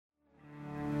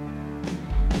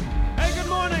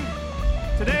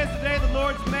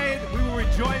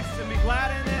rejoice and be glad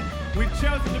in it. We've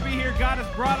chosen to be here. God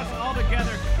has brought us all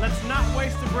together. Let's not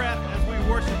waste a breath as we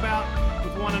worship out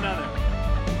with one another.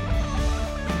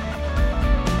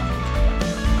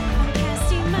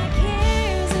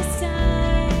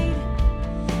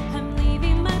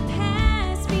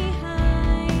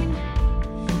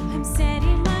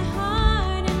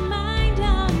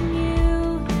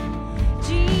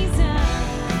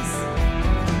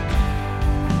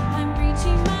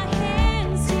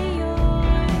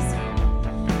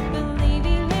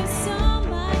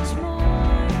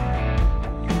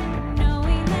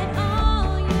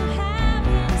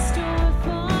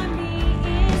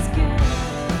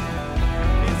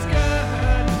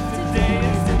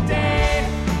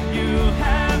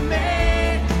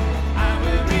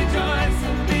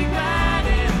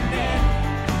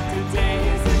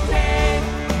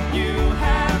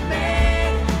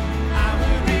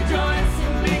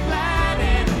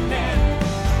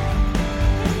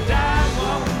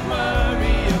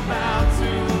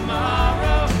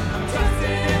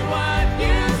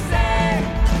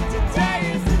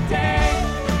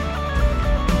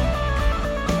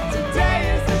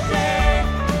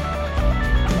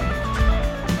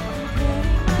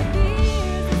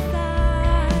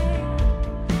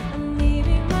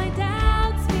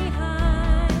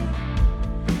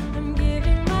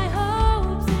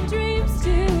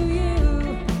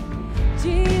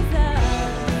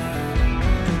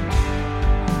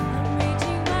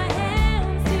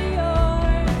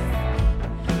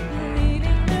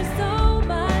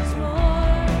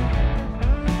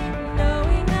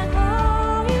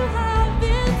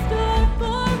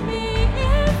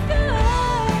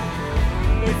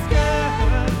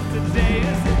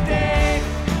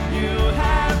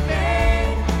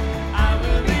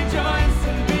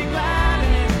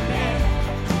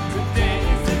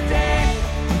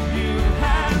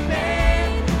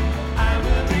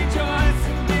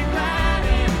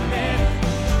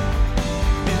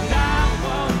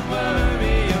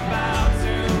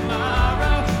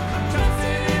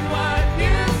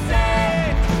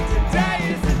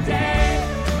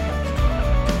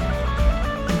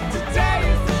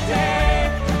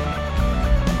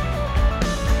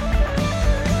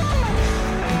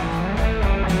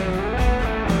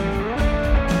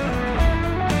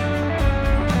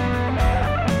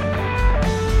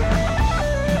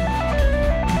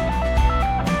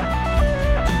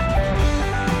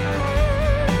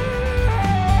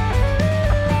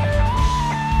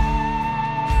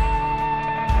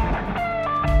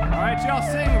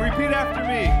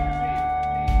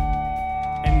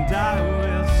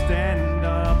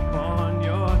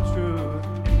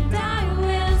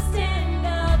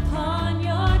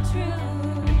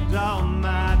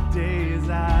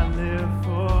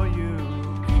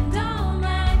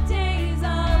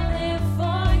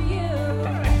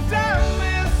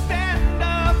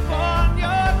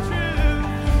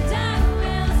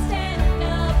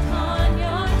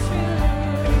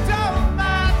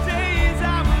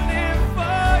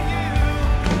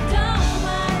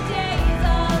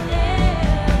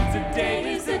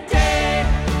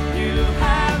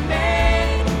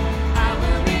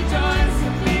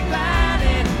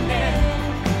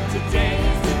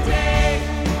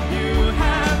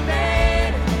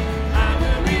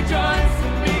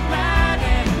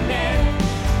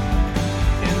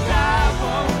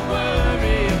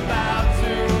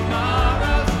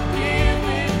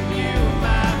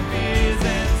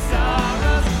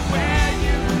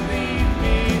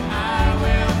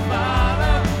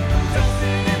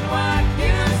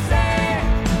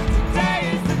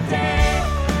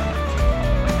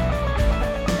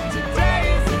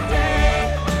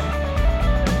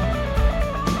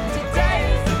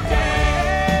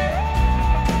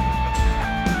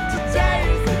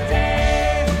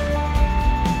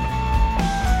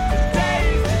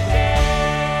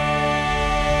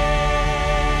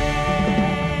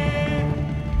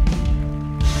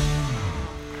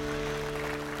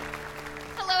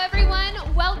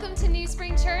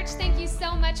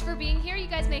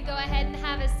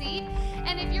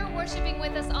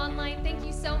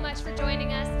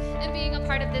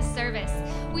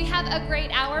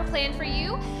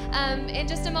 In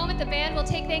just a moment, the band will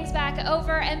take things back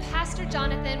over, and Pastor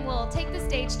Jonathan will take the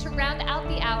stage to round out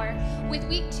the hour with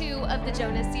week 2 of the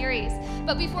Jonah series.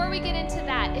 But before we get into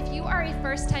that, if you are a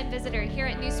first-time visitor here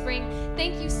at New Spring,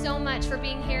 thank you so much for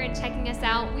being here and checking us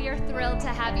out. We are thrilled to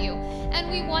have you, and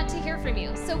we want to hear from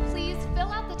you. So please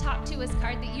fill out the Talk to Us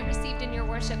card that you received in your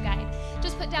worship guide.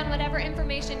 Just put down whatever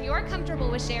information you're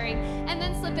comfortable with sharing, and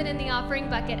then slip it in the offering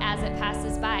bucket as it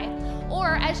passes by.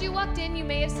 Or as you walked in, you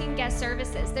may have seen guest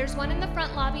services. There's one in the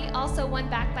front lobby, also one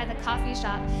back by the coffee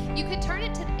shop. You could turn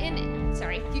it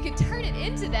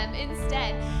into them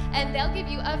instead, and they'll give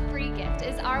you a free gift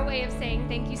as our way of saying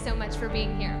thank you so much for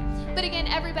being here. But again,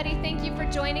 everybody, thank you for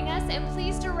joining us, and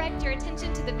please direct your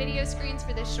attention to the video screens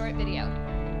for this short video.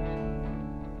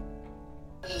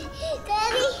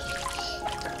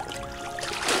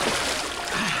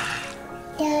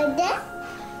 Daddy. Dada.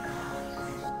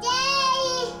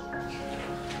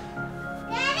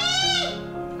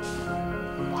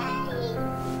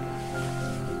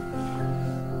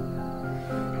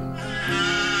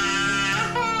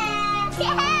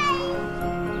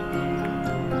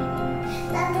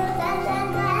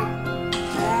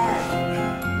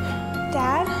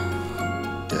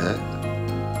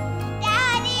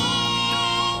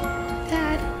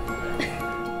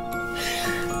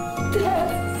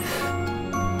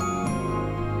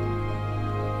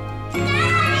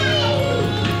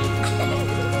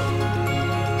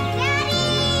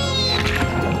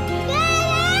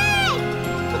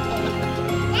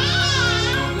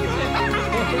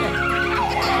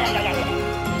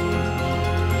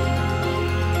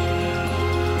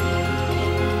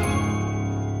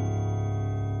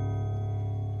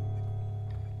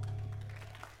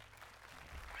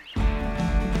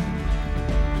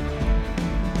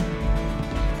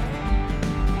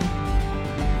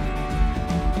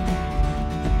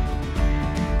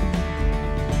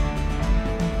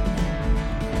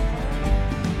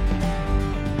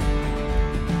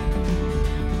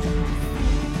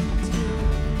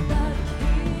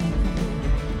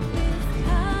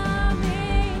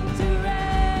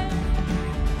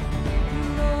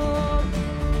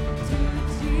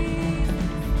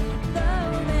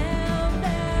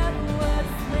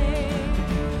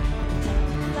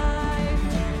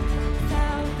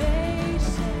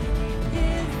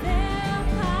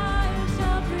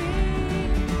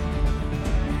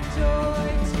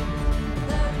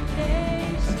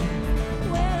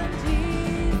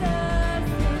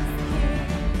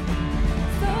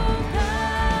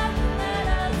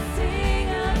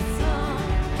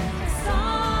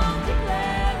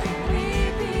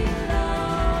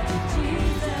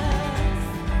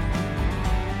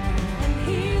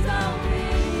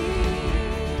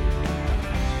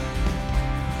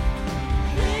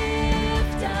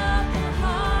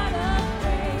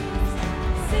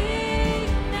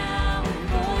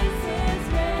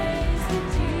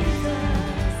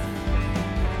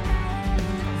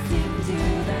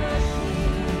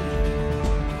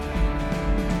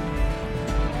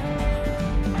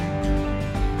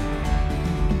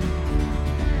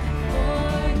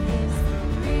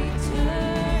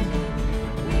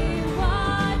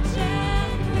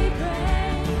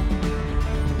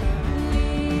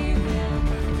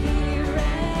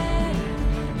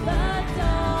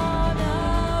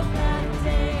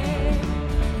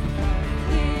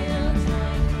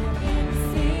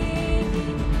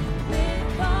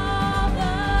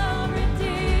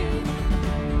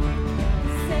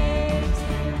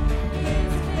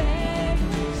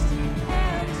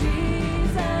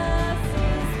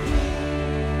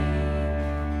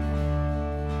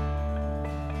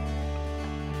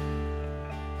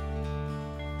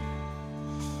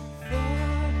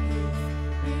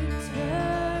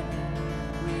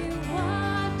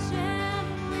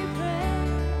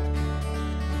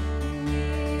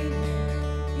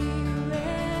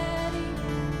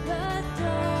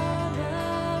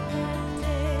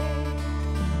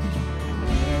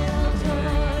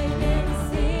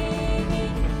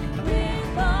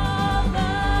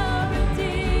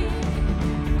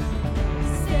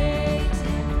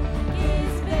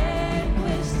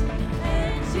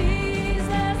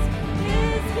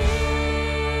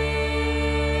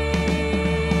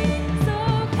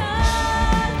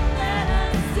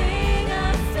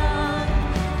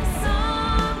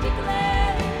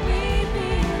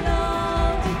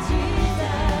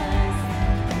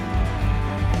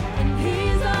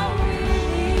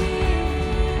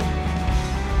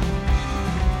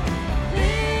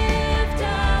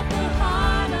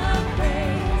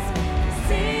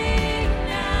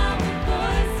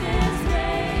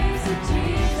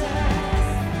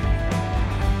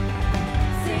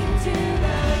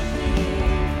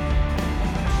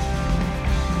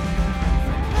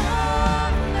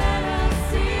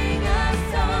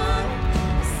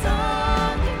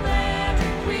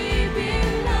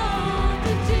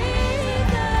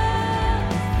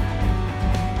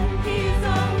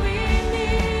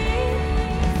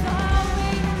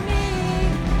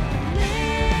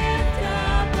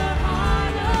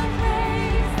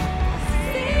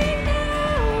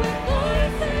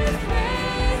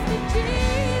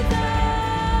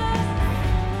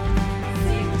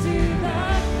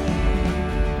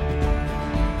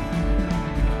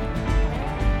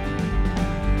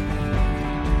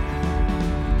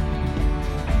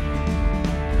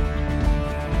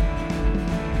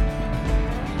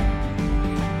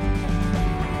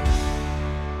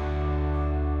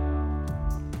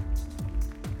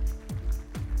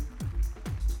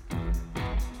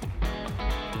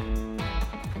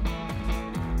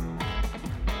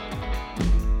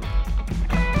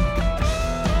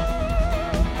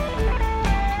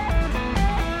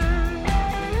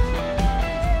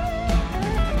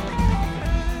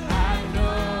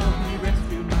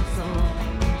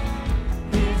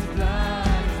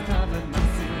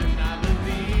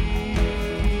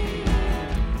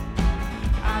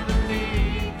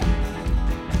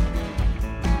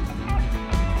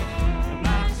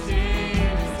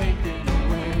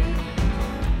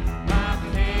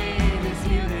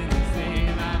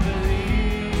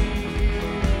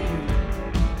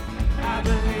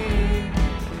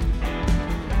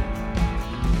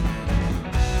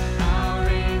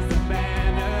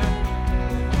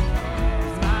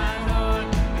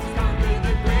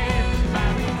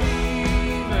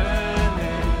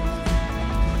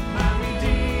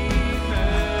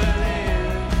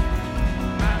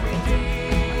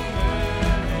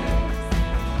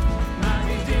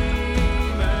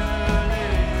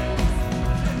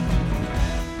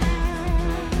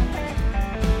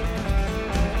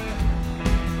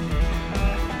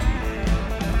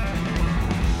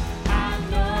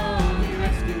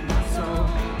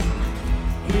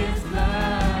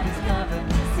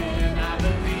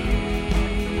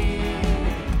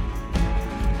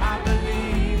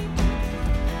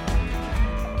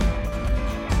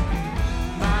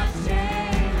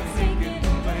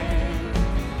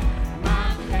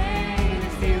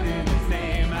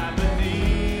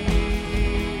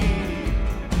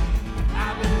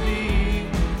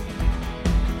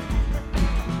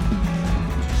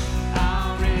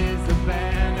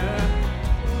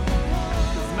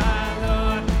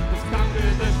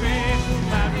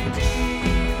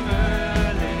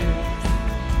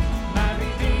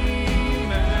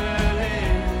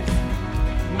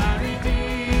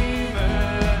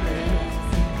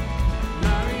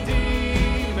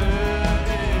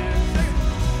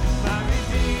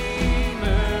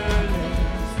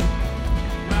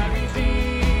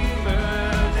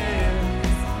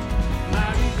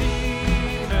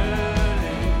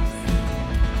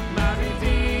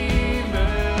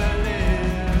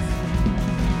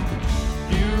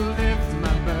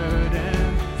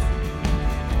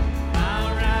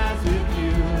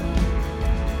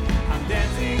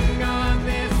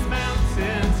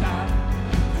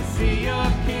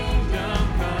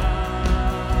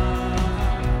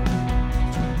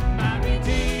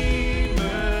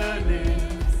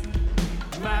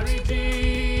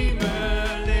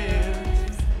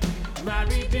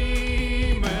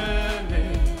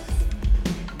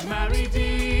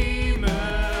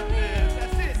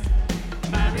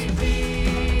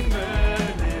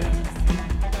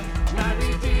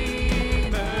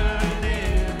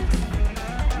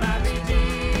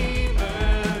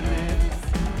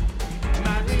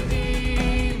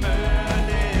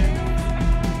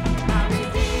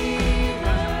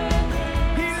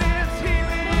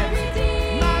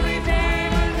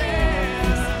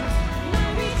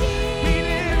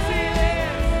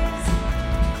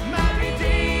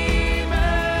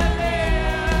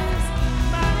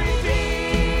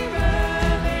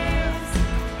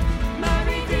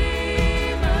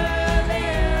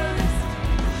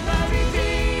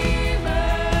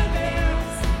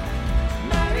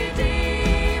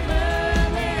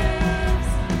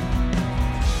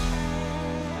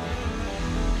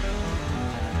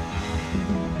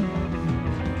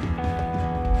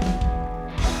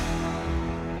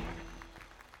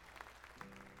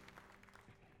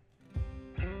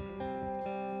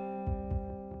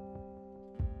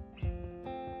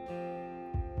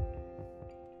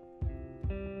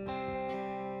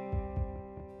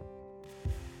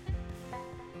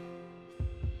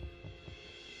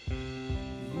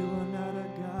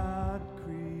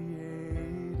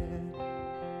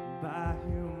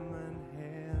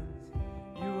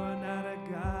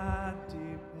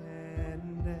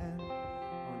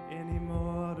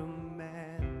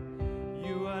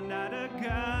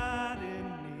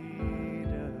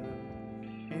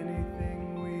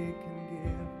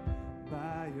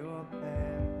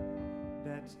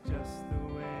 that's just the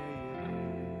way it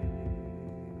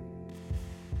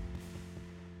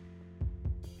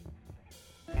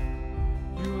is.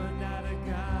 You are not a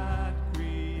God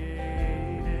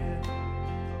created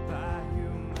by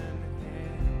human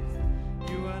hands.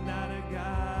 You are not a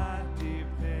God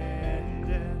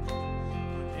dependent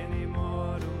on any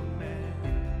mortal man.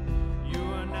 You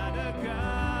are not a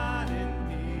God in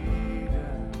need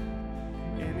of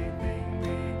anything we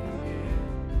can give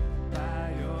by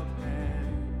your pen.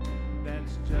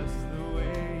 That's just the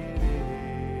way it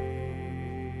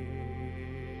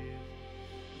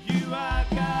is. You are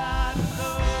God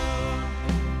alone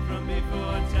from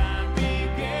before time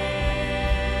began.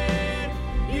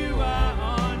 You are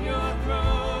on your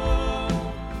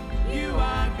throne. You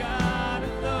are God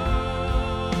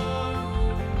alone.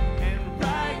 And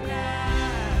right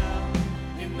now,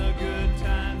 in the good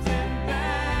times and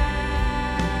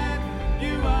bad,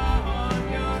 you are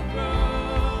on your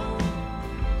throne.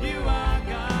 You are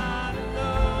God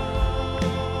alone.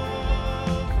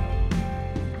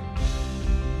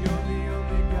 You're the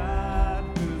only God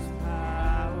whose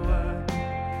power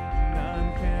none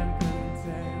can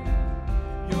contend.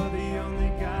 You're the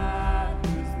only God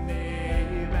whose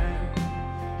name and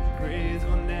praise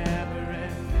will never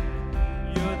end.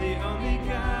 You're the only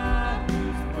God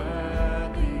who's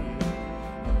worthy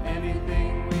of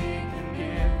anything we can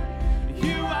give.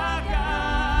 You are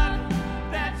God,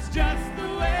 that's just the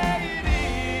way it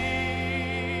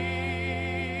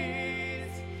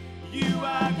is. You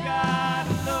are God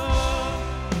alone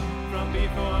from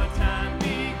before time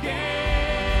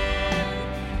began.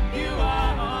 You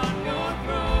are on your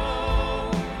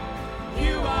throne.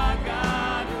 You are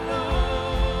God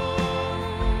alone.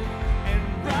 And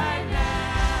right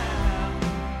now,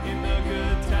 in the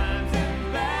good times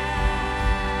and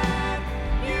bad,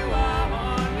 you are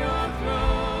on your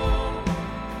throne.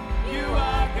 You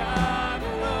are God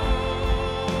alone.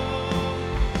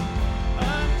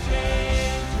 Unchangeable,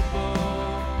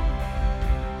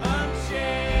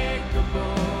 unshakable,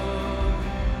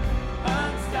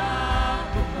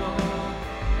 unstoppable.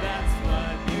 That's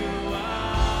what you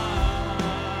are.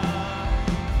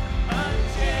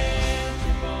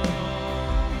 Unchangeable,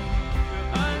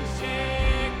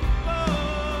 unshakable,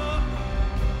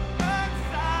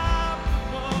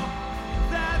 unstoppable.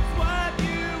 That's what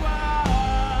you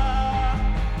are.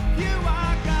 You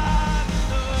are God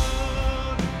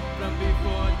alone from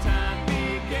before time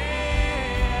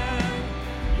began.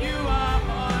 You are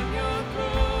on your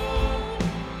throne.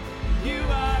 You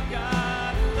are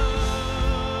God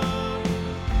alone.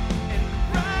 And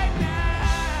right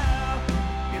now,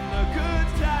 in the good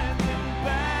times and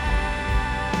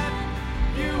bad,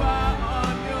 you are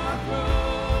on your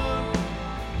throne.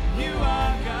 You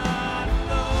are God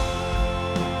alone.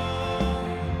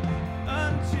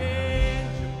 Unchangeable,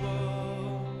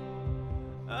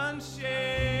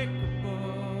 unshakable,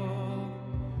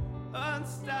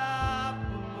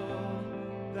 unstoppable.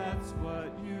 That's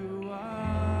what you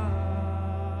are.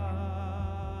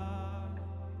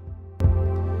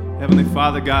 Heavenly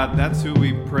Father, God, that's who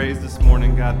we praise this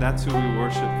morning, God. That's who we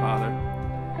worship, Father.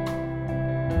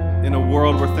 In a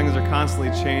world where things are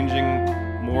constantly changing,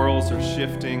 morals are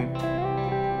shifting,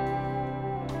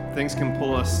 things can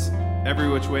pull us every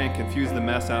which way and confuse the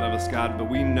mess out of us, God, but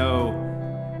we know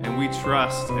and we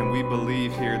trust and we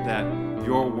believe here that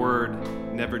your word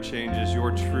never changes.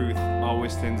 Your truth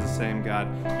always stands the same, God.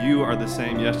 You are the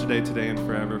same yesterday, today, and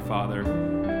forever, Father.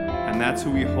 And that's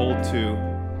who we hold to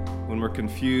when we're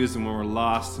confused and when we're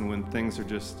lost and when things are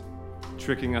just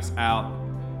tricking us out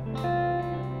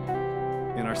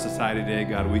in our society today,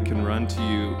 God. We can run to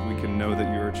you. We can know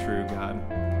that you are true, God.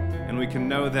 And we can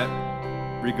know that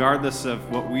regardless of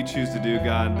what we choose to do,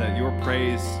 God, that your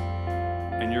praise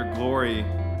and your glory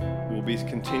will be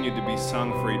continued to be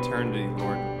sung for eternity,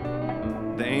 Lord.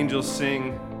 The angels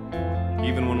sing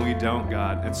even when we don't,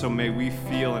 God. And so may we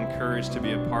feel encouraged to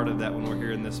be a part of that when we're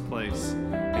here in this place,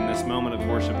 in this moment of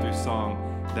worship through song,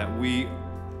 that we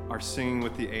are singing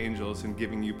with the angels and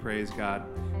giving you praise, God.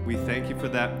 We thank you for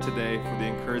that today, for the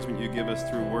encouragement you give us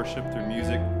through worship, through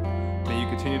music. May you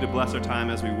continue to bless our time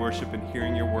as we worship and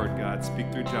hearing your word, God.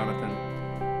 Speak through Jonathan.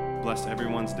 Bless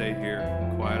everyone's day here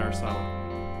and quiet our soul.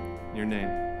 In your name,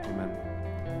 amen.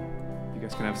 You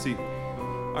guys can have a seat.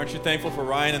 Aren't you thankful for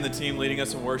Ryan and the team leading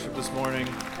us in worship this morning?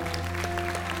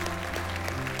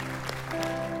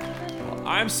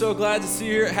 I'm so glad to see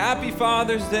you here. Happy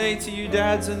Father's Day to you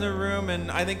dads in the room.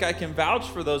 And I think I can vouch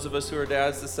for those of us who are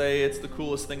dads to say it's the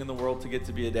coolest thing in the world to get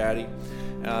to be a daddy.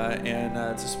 And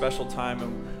it's a special time.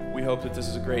 And we hope that this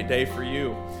is a great day for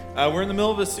you. We're in the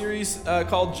middle of a series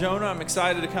called Jonah. I'm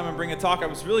excited to come and bring a talk. I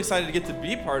was really excited to get to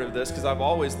be part of this because I've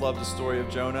always loved the story of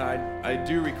Jonah. I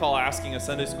do recall asking a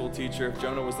Sunday school teacher if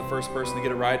Jonah was the first person to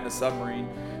get a ride in a submarine.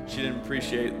 She didn't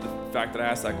appreciate the fact that I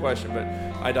asked that question, but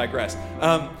I digress.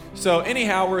 So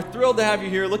anyhow, we're thrilled to have you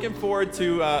here. Looking forward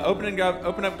to open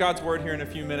up God's Word here in a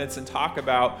few minutes and talk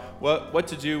about what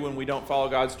to do when we don't follow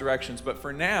God's directions. But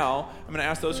for now, I'm going to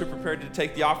ask those who are prepared to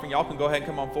take the offering. Y'all can go ahead and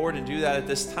come on forward and do that at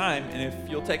this time. And if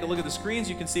you'll take a look at the screens,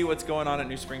 you can see what's going on at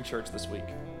New Spring Church this week.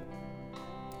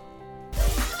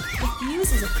 The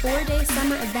Fuse is a 4-day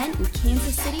summer event in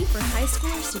Kansas City for high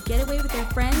schoolers to get away with their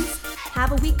friends,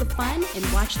 have a week of fun,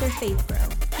 and watch their faith grow.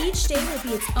 Each day will be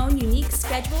its own unique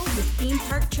schedule with theme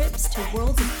park trips to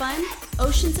Worlds of Fun,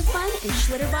 Oceans of Fun, and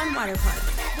Schlitterbahn Water Park.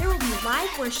 There will be live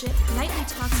worship, nightly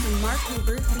talks from Mark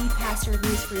Hoover, lead pastor of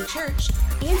New Spring Church,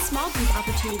 and small group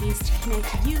opportunities to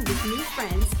connect you with new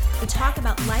friends and talk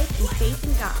about life and faith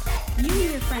in God. You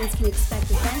and your friends can expect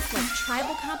events like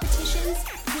tribal competitions,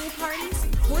 pool parties,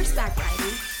 horseback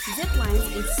riding, zip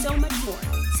lines, and so much more.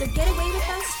 So get away with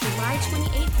us July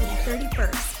 28th through the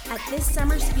 31st at this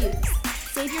summer's Fuse.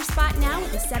 Save your spot now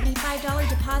with a $75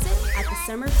 deposit at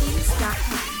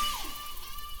thesummerfuse.com.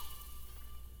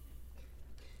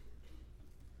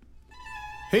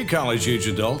 Hey, college-age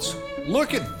adults,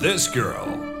 look at this girl.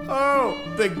 Oh,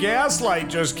 the gas light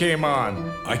just came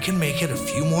on. I can make it a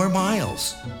few more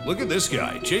miles. Look at this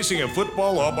guy, chasing a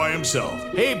football all by himself.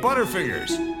 Hey,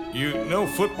 Butterfingers, you know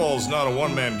football's not a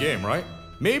one-man game, right?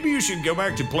 Maybe you should go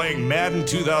back to playing Madden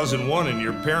 2001 in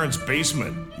your parents'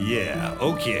 basement. Yeah,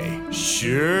 okay,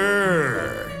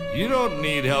 sure. You don't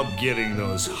need help getting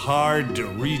those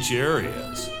hard-to-reach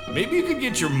areas. Maybe you could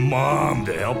get your mom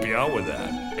to help you out with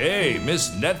that. Hey, Miss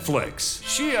Netflix.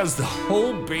 She has the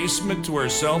whole basement to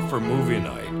herself for movie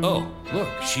night. Oh, look,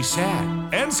 she's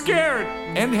sad. And scared.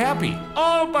 And happy.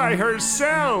 All by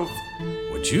herself.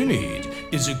 What you need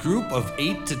is a group of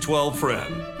 8 to 12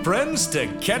 friends. Friends to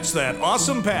catch that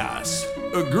awesome pass.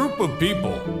 A group of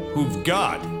people who've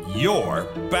got your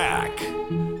back.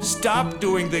 Stop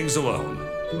doing things alone.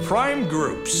 Prime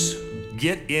groups.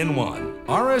 Get in one.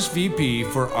 RSVP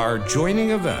for our joining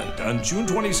event on June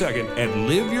 22nd at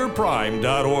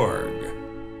liveyourprime.org.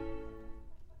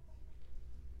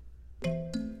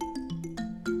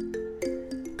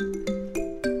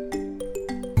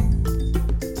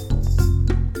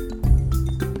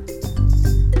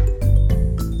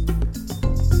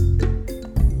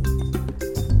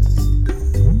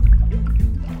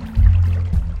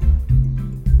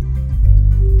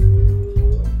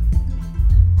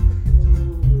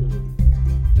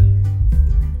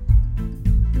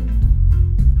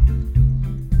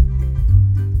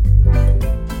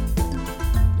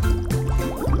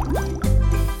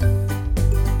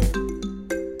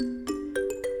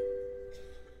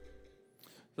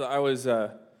 I was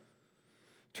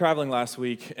traveling last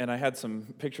week, and I had some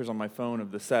pictures on my phone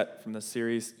of the set from this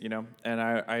series, and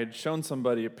I had shown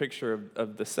somebody a picture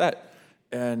of the set,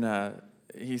 and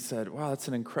he said, wow, that's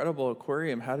an incredible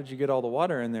aquarium. How did you get all the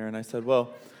water in there? And I said,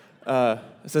 well,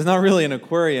 it's not really an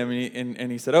aquarium,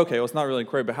 and he said, okay, well, it's not really an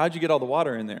aquarium, but how'd you get all the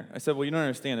water in there? I said, well, you don't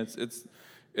understand.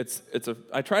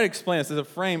 I try to explain this. It's a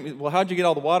frame. Well, how'd you get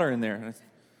all the water in there? And I said,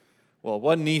 well, it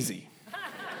wasn't easy.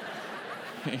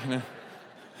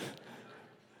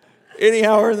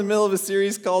 Anyhow, we're in the middle of a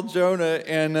series called Jonah,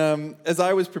 and as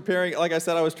I was preparing, like I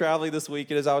said, I was traveling this week,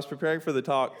 and as I was preparing for the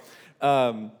talk,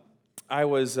 I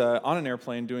was on an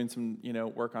airplane doing some,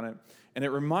 work on it, and it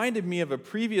reminded me of a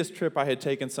previous trip I had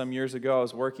taken some years ago. I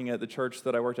was working at the church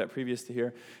that I worked at previous to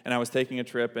here, and I was taking a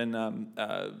trip and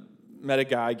met a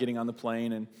guy getting on the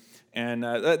plane, and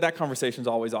that conversation's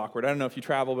always awkward. I don't know if you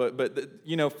travel, but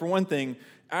for one thing,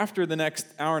 after the next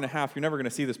hour and a half, you're never going to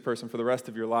see this person for the rest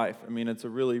of your life. I mean, it's a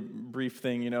really brief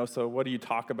thing, so what do you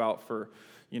talk about for,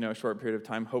 a short period of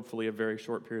time, hopefully a very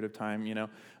short period of time,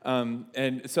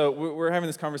 And so we're having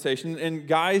this conversation, and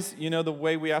guys, the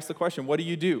way we ask the question, what do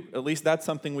you do? At least that's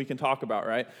something we can talk about,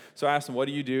 right? So I asked him, what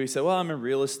do you do? He said, well, I'm in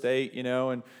real estate,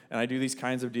 and I do these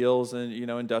kinds of deals and,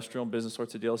 industrial and business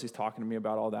sorts of deals. He's talking to me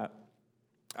about all that.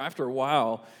 After a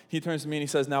while, he turns to me and he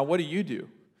says, now, what do you do?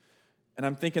 And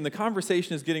I'm thinking the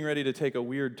conversation is getting ready to take a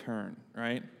weird turn,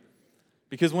 right?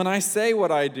 Because when I say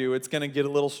what I do, it's going to get a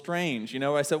little strange.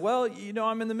 I said, well,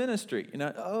 I'm in the ministry.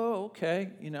 Oh,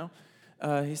 okay,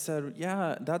 He said,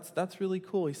 yeah, that's really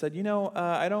cool. He said,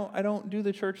 I don't do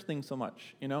the church thing so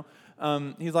much,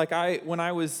 He's like, when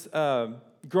I was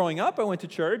growing up, I went to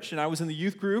church, and I was in the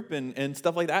youth group and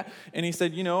stuff like that. And he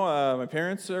said, my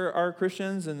parents are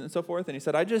Christians and so forth. And he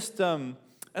said, I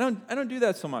don't do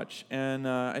that so much. And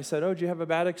I said, oh, did you have a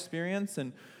bad experience?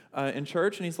 And in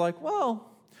church, and he's like,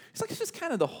 it's just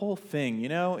kind of the whole thing, you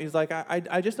know? He's like,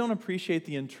 I just don't appreciate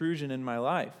the intrusion in my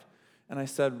life. And I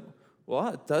said, well,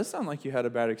 it does sound like you had a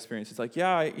bad experience. He's like,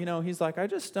 yeah, he's like, I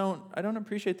don't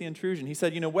appreciate the intrusion. He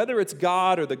said, whether it's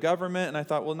God or the government, and I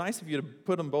thought, well, nice of you to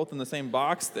put them both in the same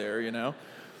box there, And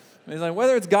he's like,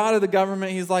 whether it's God or the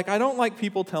government, he's like, I don't like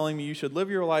people telling me you should live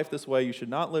your life this way, you should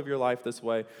not live your life this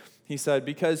way. He said,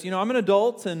 because, I'm an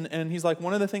adult, and he's like,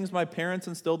 one of the things my parents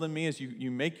instilled in me is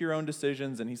you make your own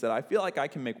decisions, and he said, I feel like I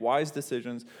can make wise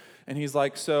decisions. And he's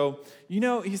like, so,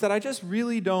 he said, I just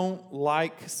really don't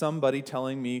like somebody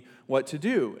telling me what to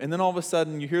do. And then all of a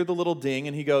sudden, you hear the little ding,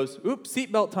 and he goes, oops,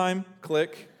 seatbelt time,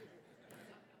 click.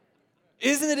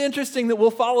 Isn't it interesting that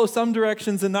we'll follow some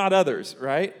directions and not others,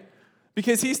 right?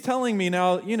 Because he's telling me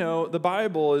now, the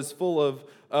Bible is full of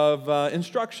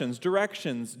instructions,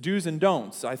 directions, do's and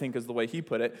don'ts, I think is the way he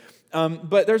put it.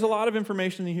 But there's a lot of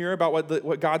information in here about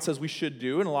what God says we should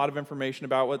do, and a lot of information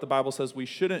about what the Bible says we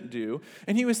shouldn't do.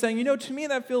 And he was saying, to me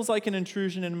that feels like an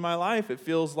intrusion in my life. It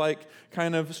feels like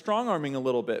kind of strong-arming a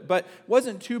little bit. But it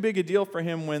wasn't too big a deal for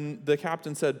him when the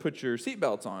captain said, put your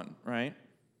seatbelts on, right?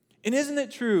 And isn't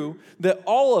it true that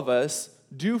all of us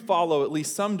do follow at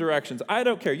least some directions? I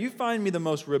don't care. You find me the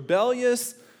most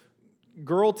rebellious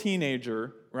girl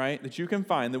teenager, right, that you can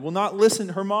find, that will not listen.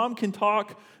 Her mom can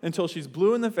talk until she's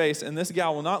blue in the face, and this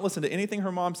gal will not listen to anything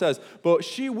her mom says, but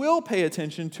she will pay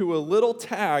attention to a little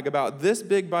tag about this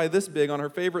big by this big on her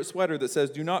favorite sweater that says,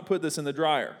 do not put this in the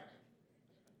dryer,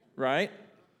 right?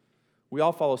 We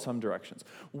all follow some directions.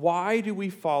 Why do we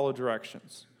follow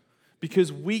directions?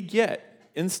 Because we get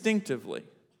instinctively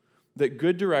that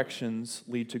good directions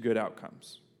lead to good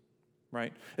outcomes,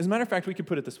 right? As a matter of fact, we could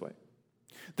put it this way.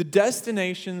 The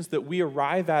destinations that we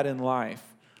arrive at in life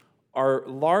are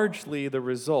largely the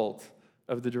result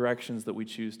of the directions that we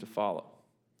choose to follow.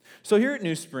 So here at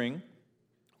New Spring,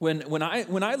 when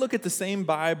I look at the same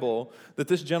Bible that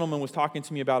this gentleman was talking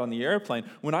to me about on the airplane,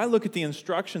 when I look at the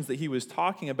instructions that he was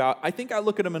talking about, I think I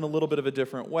look at them in a little bit of a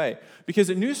different way. Because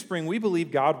at New Spring, we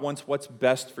believe God wants what's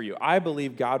best for you. I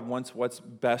believe God wants what's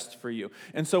best for you.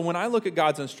 And so when I look at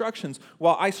God's instructions,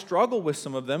 while I struggle with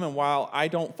some of them, and while I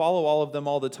don't follow all of them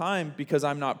all the time because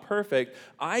I'm not perfect,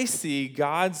 I see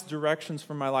God's directions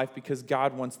for my life because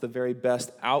God wants the very best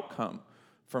outcome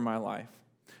for my life.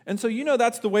 And so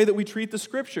that's the way that we treat the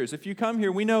Scriptures. If you come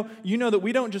here, you know that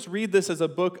we don't just read this as a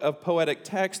book of poetic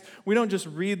text. We don't just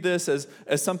read this as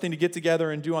something to get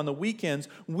together and do on the weekends.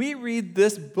 We read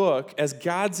this book as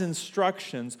God's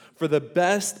instructions for the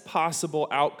best possible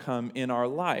outcome in our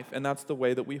life. And that's the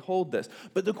way that we hold this.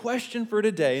 But the question for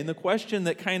today, and the question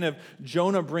that kind of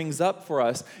Jonah brings up for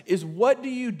us, is what do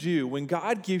you do when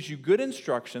God gives you good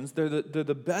instructions? They're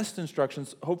the best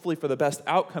instructions, hopefully for the best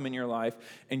outcome in your life,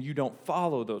 and you don't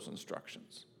follow those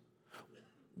instructions.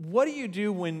 What do you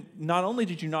do when not only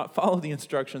did you not follow the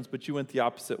instructions, but you went the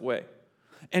opposite way?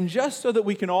 And just so that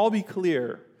we can all be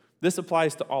clear, this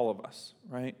applies to all of us,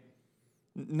 right?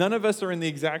 None of us are in the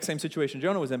exact same situation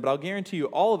Jonah was in, but I'll guarantee you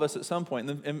all of us at some point,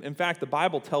 and in fact, the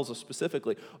Bible tells us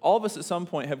specifically, all of us at some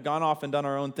point have gone off and done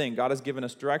our own thing. God has given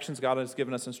us directions, God has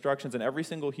given us instructions, and every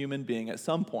single human being at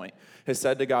some point has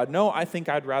said to God, no, I think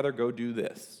I'd rather go do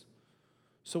this.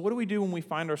 So what do we do when we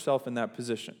find ourselves in that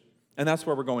position? And that's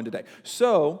where we're going today.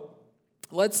 So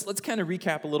let's kind of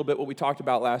recap a little bit what we talked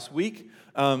about last week.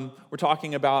 We're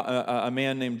talking about a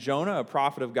man named Jonah, a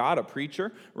prophet of God, a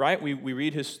preacher, right? We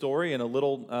read his story in a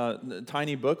little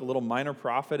tiny book, a little minor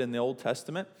prophet in the Old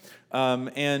Testament.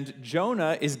 And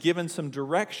Jonah is given some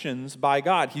directions by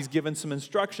God. He's given some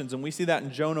instructions, and we see that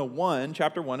in Jonah 1,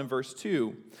 chapter 1 and verse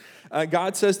 2.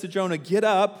 God says to Jonah, get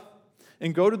up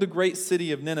and go to the great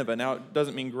city of Nineveh. Now, it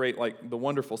doesn't mean great like the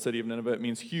wonderful city of Nineveh. It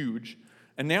means huge.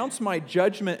 Announce my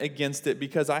judgment against it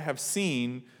because I have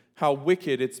seen how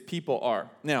wicked its people are.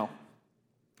 Now,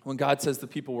 when God says the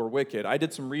people were wicked, I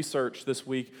did some research this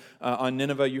week on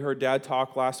Nineveh. You heard Dad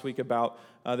talk last week about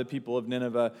the people of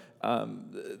Nineveh.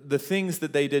 The things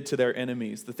that they did to their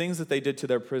enemies, the things that they did to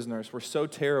their prisoners were so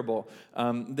terrible.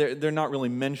 They're not really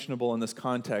mentionable in this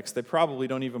context. They probably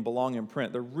don't even belong in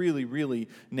print. They're really, really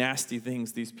nasty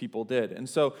things these people did. And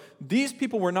so these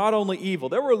people were not only evil.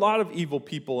 There were a lot of evil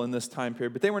people in this time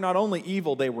period, but they were not only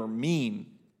evil, they were mean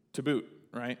to boot,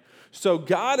 right? So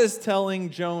God is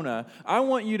telling Jonah, I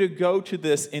want you to go to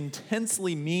this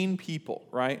intensely mean people,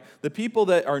 right? The people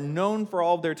that are known for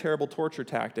all of their terrible torture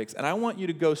tactics. And I want you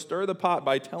to go stir the pot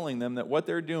by telling them that what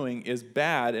they're doing is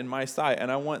bad in my sight. And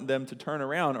I want them to turn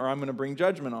around or I'm going to bring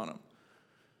judgment on them.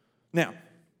 Now,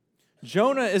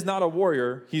 Jonah is not a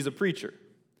warrior. He's a preacher.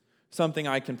 Something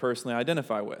I can personally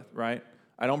identify with, right?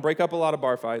 I don't break up a lot of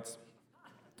bar fights,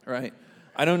 right?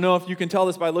 I don't know if you can tell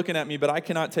this by looking at me, but I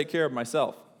cannot take care of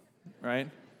myself, right?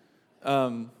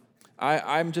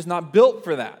 I'm just not built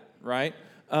for that, right?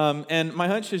 And my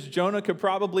hunch is Jonah could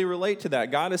probably relate to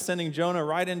that. God is sending Jonah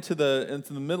right into the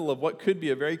middle of what could be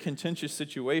a very contentious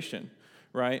situation,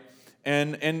 right?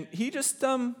 And he just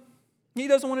he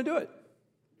doesn't want to do it,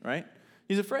 right?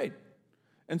 He's afraid.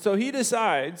 And so he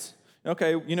decides,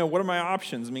 okay, what are my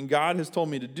options? I mean, God has told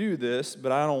me to do this,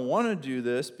 but I don't want to do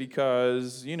this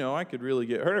because, I could really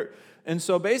get hurt. And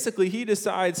so basically he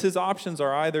decides his options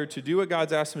are either to do what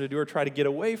God's asked him to do or try to get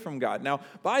away from God. Now,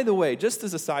 by the way, just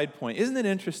as a side point, isn't it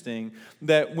interesting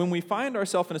that when we find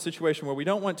ourselves in a situation where we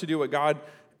don't want to do what God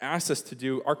asks us to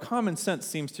do, our common sense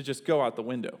seems to just go out the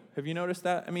window? Have you noticed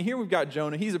that? I mean, here we've got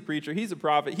Jonah. He's a preacher. He's a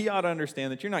prophet. He ought to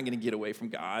understand that you're not going to get away from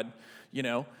God,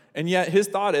 And yet his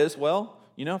thought is, well,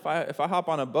 if I hop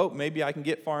on a boat, maybe I can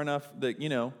get far enough that,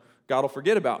 God will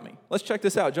forget about me. Let's check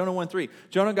this out. Jonah 1:3.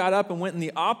 Jonah got up and went in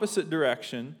the opposite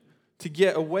direction to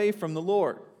get away from the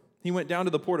Lord. He went down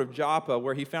to the port of Joppa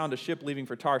where he found a ship leaving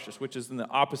for Tarshish, which is in the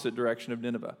opposite direction of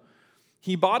Nineveh.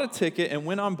 He bought a ticket and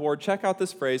went on board, check out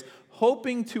this phrase,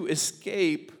 hoping to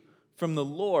escape from the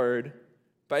Lord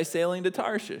by sailing to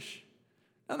Tarshish.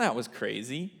 Now that was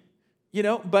crazy,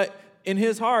 but in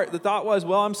his heart, the thought was,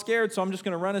 well, I'm scared, so I'm just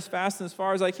going to run as fast and as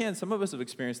far as I can. Some of us have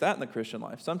experienced that in the Christian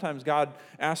life. Sometimes God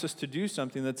asks us to do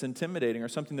something that's intimidating or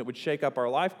something that would shake up our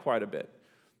life quite a bit.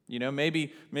 Maybe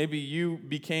you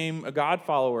became a God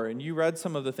follower and you read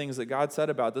some of the things that God said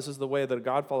about this is the way that a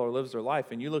God follower lives their life,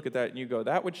 and you look at that and you go,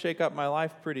 that would shake up my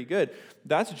life pretty good.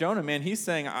 That's Jonah, man. He's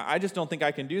saying, I just don't think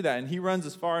I can do that, and he runs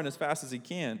as far and as fast as he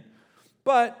can.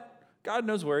 But God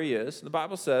knows where he is. The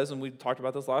Bible says, and we talked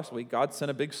about this last week, God sent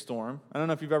a big storm. I don't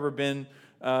know if you've ever been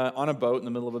on a boat in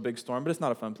the middle of a big storm, but it's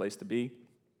not a fun place to be.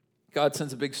 God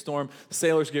sends a big storm. The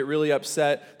sailors get really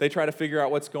upset. They try to figure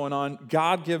out what's going on.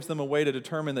 God gives them a way to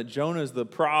determine that Jonah is the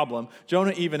problem.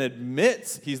 Jonah even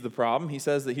admits he's the problem. He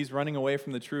says that he's running away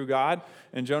from the true God.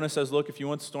 And Jonah says, look, if you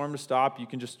want the storm to stop, you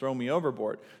can just throw me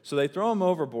overboard. So they throw him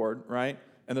overboard, right?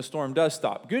 And the storm does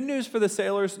stop. Good news for the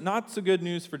sailors, not so good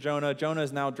news for Jonah. Jonah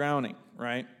is now drowning,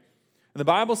 right? And the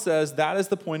Bible says that is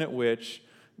the point at which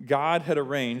God had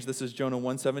arranged, this is Jonah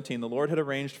 1:17, the Lord had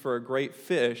arranged for a great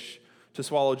fish to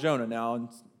swallow Jonah. Now,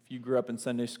 if you grew up in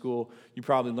Sunday school, you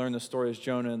probably learned the story as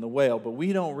Jonah and the whale, but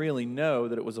we don't really know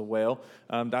that it was a whale.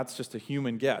 That's just a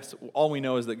human guess. All we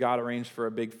know is that God arranged for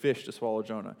a big fish to swallow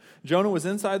Jonah. Jonah was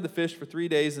inside the fish for 3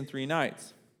 days and 3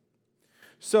 nights.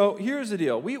 So here's the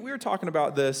deal. We were talking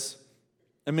about this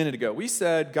a minute ago. We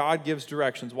said God gives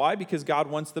directions. Why? Because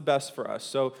God wants the best for us.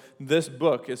 So this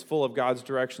book is full of God's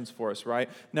directions for us, right?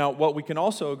 Now, what we can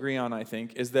also agree on, I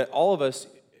think, is that all of us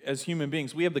as human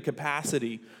beings, we have the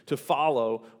capacity to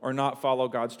follow or not follow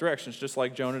God's directions, just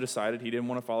like Jonah decided he didn't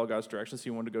want to follow God's directions,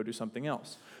 he wanted to go do something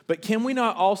else. But can we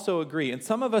not also agree, and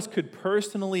some of us could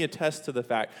personally attest to the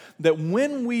fact, that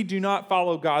when we do not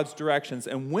follow God's directions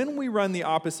and when we run the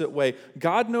opposite way,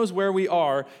 God knows where we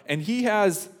are and he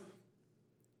has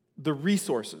the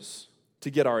resources to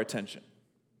get our attention,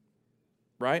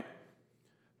 right?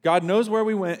 God knows where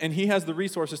we went, and he has the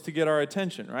resources to get our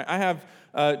attention, right? I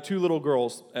have 2 little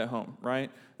girls at home, right?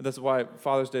 That's why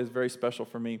Father's Day is very special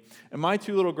for me. And my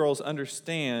 2 little girls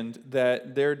understand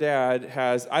that their dad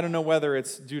has, I don't know whether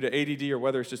it's due to ADD or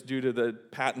whether it's just due to the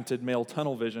patented male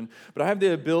tunnel vision, but I have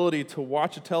the ability to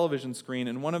watch a television screen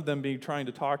and one of them be trying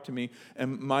to talk to me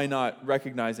and my not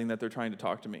recognizing that they're trying to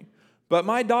talk to me. But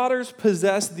my daughters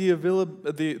possess the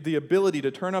ability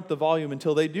to turn up the volume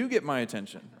until they do get my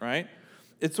attention, right?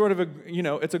 It's sort of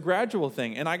it's a gradual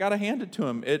thing, and I got to hand it to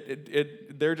them.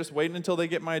 They're just waiting until they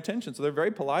get my attention, so they're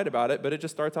very polite about it, but it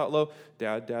just starts out low,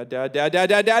 dad, dad, dad, dad, dad,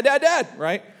 dad, dad, dad, dad,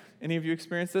 right? Any of you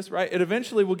experience this, right? It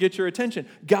eventually will get your attention.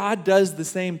 God does the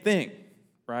same thing,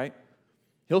 right?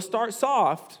 He'll start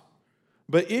soft,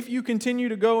 but if you continue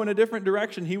to go in a different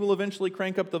direction, he will eventually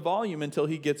crank up the volume until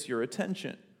he gets your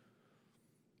attention.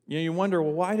 You wonder,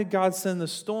 well, why did God send the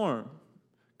storm?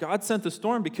 God sent the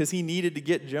storm because he needed to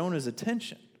get Jonah's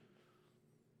attention.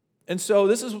 And so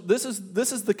this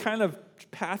is the kind of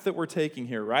path that we're taking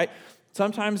here, right?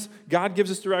 Sometimes God gives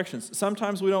us directions.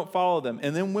 Sometimes we don't follow them.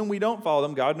 And then when we don't follow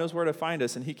them, God knows where to find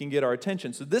us and he can get our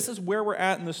attention. So this is where we're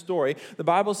at in the story. The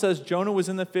Bible says Jonah was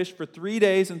in the fish for 3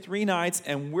 days and 3 nights,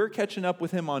 and we're catching up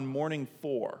with him on morning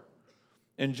 4.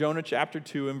 In Jonah chapter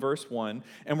 2 and verse 1,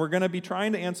 and we're going to be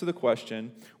trying to answer the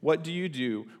question, what do you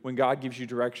do when God gives you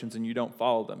directions and you don't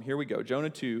follow them? Here we go,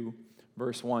 Jonah 2,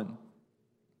 verse 1.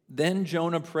 Then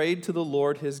Jonah prayed to the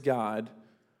Lord his God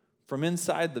from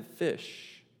inside the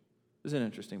fish. This is an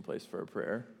interesting place for a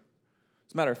prayer.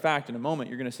 As a matter of fact, in a moment,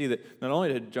 you're going to see that not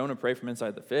only did Jonah pray from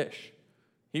inside the fish,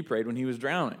 He prayed when he was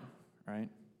drowning, right?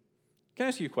 Can I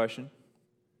ask you a question?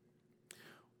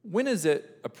 When is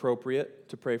it appropriate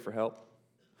to pray for help?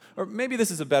 Or maybe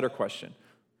this is a better question.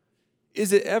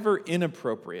 Is it ever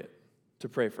inappropriate to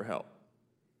pray for help?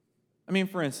 I mean,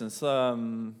 for instance, how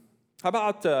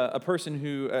about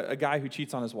a guy who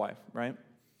cheats on his wife, right?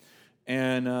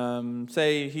 And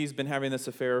say he's been having this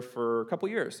affair for a couple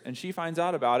years, and she finds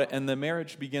out about it, and the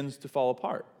marriage begins to fall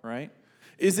apart, right?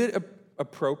 Is it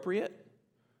appropriate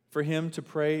for him to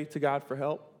pray to God for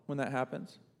help when that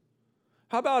happens?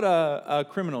 How about a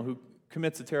criminal who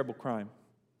commits a terrible crime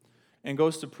and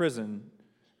goes to prison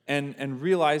and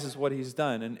realizes what he's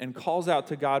done and calls out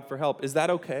to God for help? Is that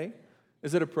okay?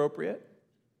 Is it appropriate?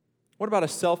 What about a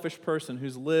selfish person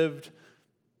who's lived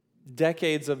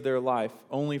decades of their life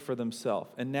only for themselves,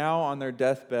 and now on their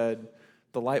deathbed,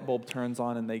 the light bulb turns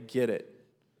on and they get it,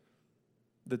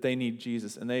 that they need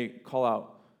Jesus, and they call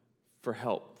out for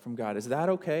help from God? Is that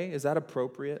okay? Is that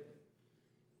appropriate?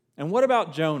 And what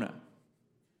about Jonah?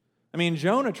 I mean,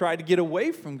 Jonah tried to get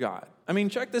away from God. I mean,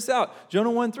 check this out.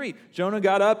 Jonah 1:3. Jonah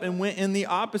got up and went in the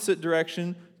opposite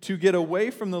direction to get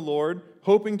away from the Lord,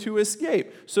 hoping to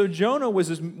escape. So Jonah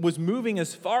was moving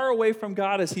as far away from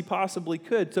God as he possibly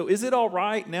could. So is it all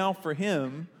right now for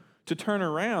him to turn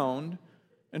around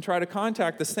and try to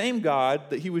contact the same God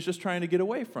that he was just trying to get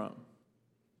away from?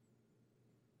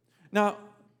 Now,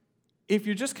 if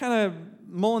you're just kind of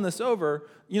mulling this over,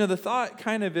 the thought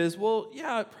kind of is, well,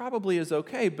 yeah, it probably is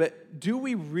okay, but do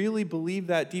we really believe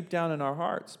that deep down in our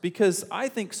hearts? Because I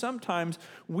think sometimes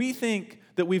we think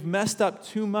that we've messed up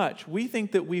too much. We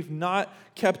think that we've not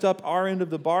kept up our end of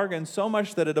the bargain so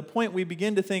much that at a point we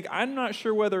begin to think, I'm not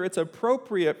sure whether it's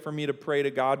appropriate for me to pray to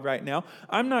God right now.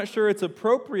 I'm not sure it's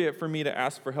appropriate for me to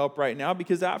ask for help right now,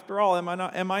 because after all, am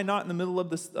I not in the middle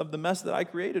of the mess that I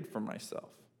created for myself?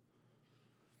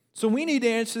 So we need to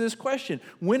answer this question.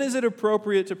 When is it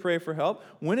appropriate to pray for help?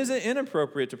 When is it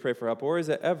inappropriate to pray for help? Or is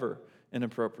it ever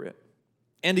inappropriate?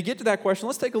 And to get to that question,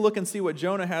 let's take a look and see what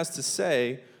Jonah has to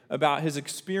say about his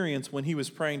experience when he was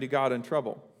praying to God in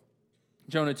trouble.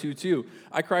 Jonah 2:2,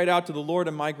 I cried out to the Lord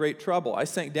in my great trouble. I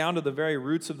sank down to the very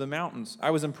roots of the mountains.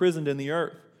 I was imprisoned in the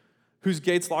earth, whose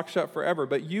gates locked shut forever.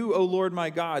 But you, O Lord my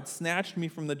God, snatched me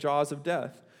from the jaws of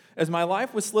death. As my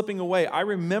life was slipping away, I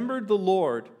remembered the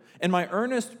Lord, and my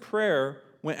earnest prayer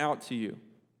went out to you.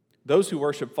 Those who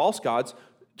worship false gods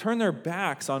turn their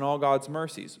backs on all God's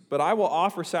mercies. But I will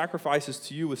offer sacrifices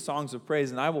to you with songs of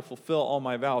praise, and I will fulfill all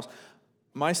my vows.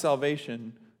 My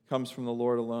salvation comes from the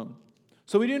Lord alone.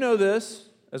 So we do know this,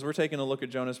 as we're taking a look at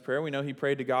Jonah's prayer. We know he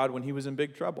prayed to God when he was in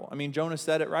big trouble. I mean, Jonah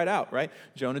said it right out, right?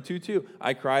 Jonah 2:2,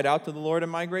 I cried out to the Lord in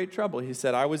my great trouble. He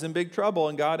said, I was in big trouble,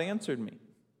 and God answered me.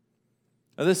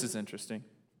 Now, this is interesting.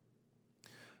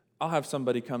 I'll have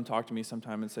somebody come talk to me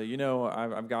sometime and say,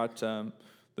 I've got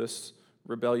this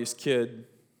rebellious kid,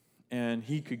 and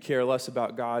he could care less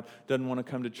about God, doesn't want to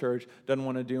come to church, doesn't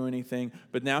want to do anything,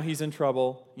 but now he's in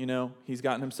trouble, he's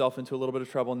gotten himself into a little bit of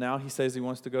trouble. Now he says he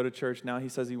wants to go to church. Now he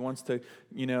says he wants to,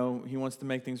 he wants to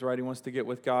make things right. He wants to get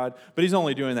with God, but he's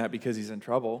only doing that because he's in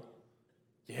trouble.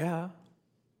 Yeah.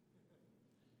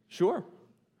 Sure.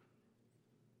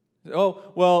 Oh,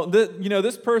 well,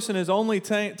 this person is only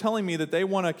telling me that they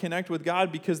want to connect with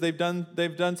God because they've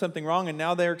done something wrong and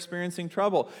now they're experiencing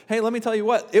trouble. Hey, let me tell you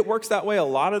what, it works that way a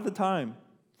lot of the time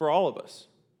for all of us.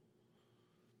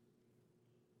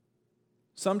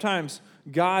 Sometimes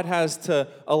God has to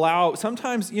allow,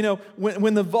 sometimes,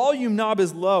 when the volume knob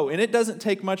is low, and it doesn't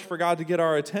take much for God to get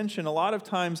our attention, a lot of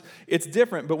times it's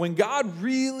different. But when God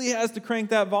really has to crank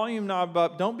that volume knob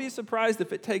up, don't be surprised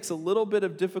if it takes a little bit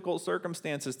of difficult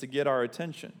circumstances to get our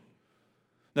attention.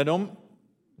 Now,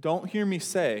 don't hear me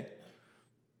say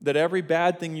that every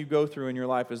bad thing you go through in your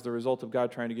life is the result of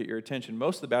God trying to get your attention.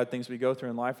 Most of the bad things we go through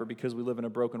in life are because we live in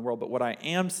a broken world. But what I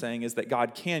am saying is that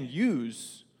God can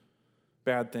use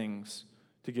bad things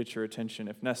to get your attention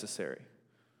if necessary.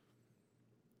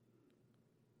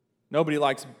 Nobody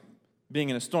likes being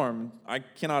in a storm. I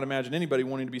cannot imagine anybody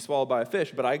wanting to be swallowed by a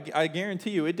fish, but I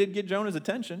guarantee you it did get Jonah's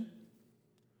attention.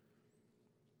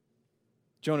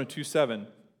 Jonah 2:7.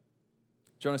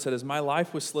 Jonah said, as my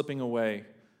life was slipping away,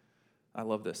 I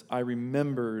love this, I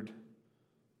remembered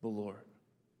the Lord.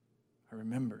 I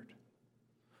remembered.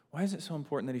 Why is it so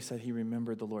important that he said he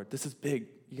remembered the Lord? This is big.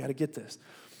 You got to get this.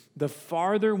 The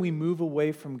farther we move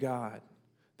away from God,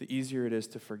 the easier it is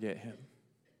to forget him.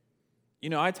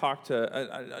 I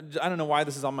don't know why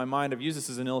this is on my mind. I've used this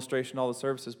as an illustration in all the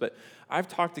services, but I've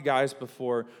talked to guys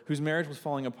before whose marriage was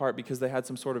falling apart because they had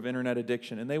some sort of internet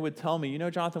addiction. And they would tell me,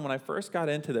 Jonathan, when I first got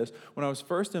into this, when I was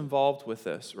first involved with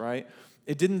this, right,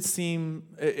 it didn't seem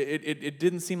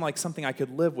like something I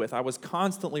could live with. I was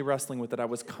constantly wrestling with it. I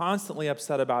was constantly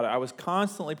upset about it. I was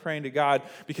constantly praying to God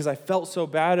because I felt so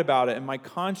bad about it, and my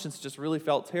conscience just really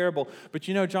felt terrible. But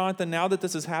Jonathan, now that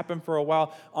this has happened for a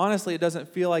while, honestly, it doesn't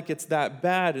feel like it's that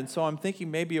bad. And so I'm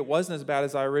thinking maybe it wasn't as bad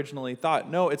as I originally thought.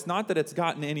 No, it's not that it's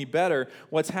gotten any better.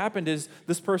 What's happened is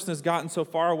this person has gotten so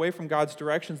far away from God's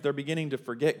directions, they're beginning to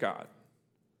forget God.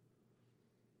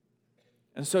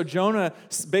 And so Jonah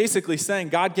basically saying,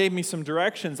 God gave me some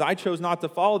directions. I chose not to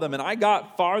follow them. And I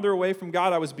got farther away from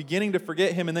God. I was beginning to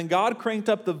forget him. And then God cranked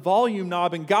up the volume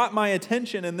knob and got my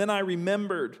attention. And then I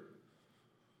remembered.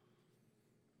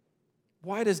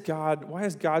 Why is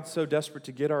God so desperate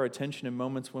to get our attention in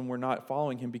moments when we're not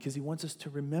following him? Because he wants us to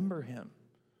remember him.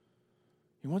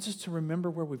 He wants us to remember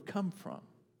where we've come from.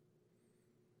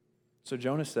 So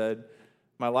Jonah said,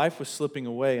 my life was slipping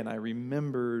away and I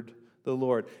remembered the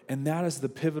Lord. And that is the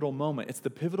pivotal moment. It's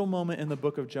the pivotal moment in the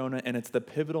book of Jonah, and it's the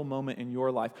pivotal moment in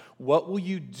your life. What will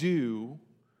you do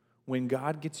when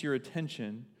God gets your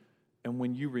attention and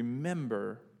when you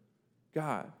remember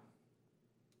God?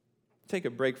 Take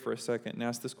a break for a second and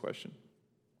ask this question.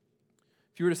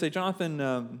 If you were to say,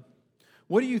 Jonathan,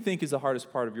 what do you think is the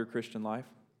hardest part of your Christian life?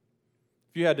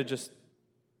 If you had to just,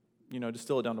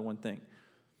 distill it down to one thing.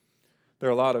 There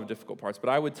are a lot of difficult parts,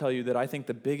 but I would tell you that I think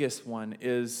the biggest one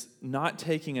is not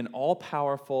taking an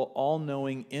all-powerful,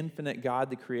 all-knowing, infinite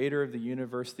God, the creator of the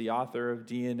universe, the author of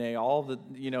DNA, all the,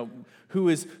 who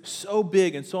is so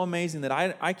big and so amazing that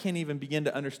I can't even begin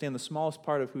to understand the smallest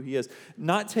part of who he is.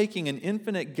 Not taking an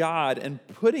infinite God and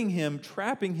putting him,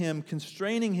 trapping him,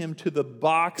 constraining him to the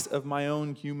box of my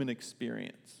own human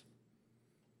experience.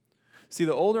 See,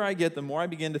 the older I get, the more I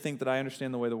begin to think that I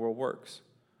understand the way the world works.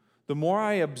 The more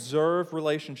I observe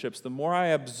relationships, the more I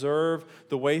observe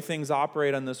the way things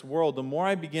operate in this world, the more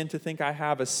I begin to think I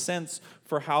have a sense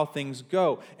for how things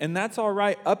go. And that's all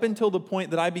right up until the point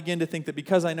that I begin to think that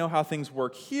because I know how things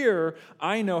work here,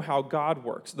 I know how God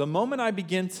works. The moment I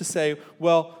begin to say,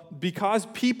 well, because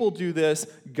people do this,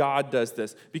 God does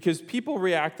this. Because people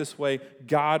react this way,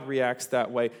 God reacts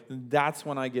that way. That's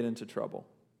when I get into trouble.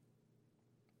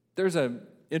 There's an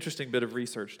interesting bit of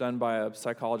research done by a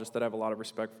psychologist that I have a lot of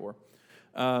respect for.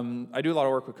 I do a lot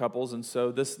of work with couples, and so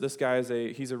this guy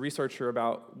he's a researcher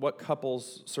about what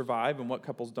couples survive and what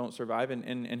couples don't survive,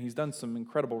 and he's done some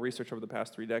incredible research over the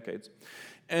past 3 decades.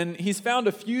 And he's found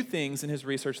a few things in his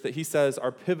research that he says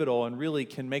are pivotal and really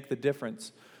can make the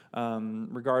difference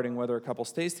regarding whether a couple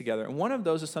stays together. And one of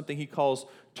those is something he calls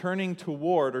turning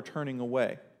toward or turning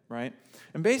away. Right?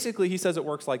 And basically, he says it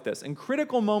works like this. In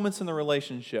critical moments in the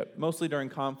relationship, mostly during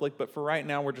conflict, but for right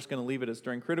now, we're just going to leave it as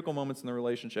during critical moments in the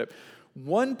relationship,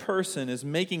 one person is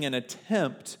making an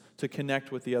attempt to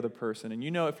connect with the other person. And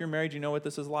if you're married, you know what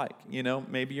this is like.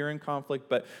 Maybe you're in conflict,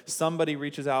 but somebody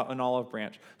reaches out an olive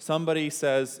branch. Somebody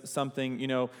says something,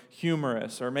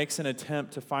 humorous, or makes an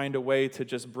attempt to find a way to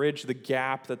just bridge the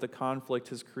gap that the conflict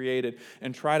has created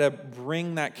and try to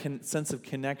bring that sense of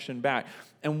connection back.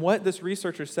 And what this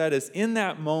researcher said is in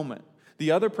that moment, the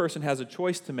other person has a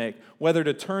choice to make, whether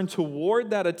to turn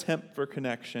toward that attempt for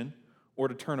connection or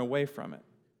to turn away from it.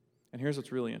 And here's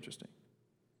what's really interesting.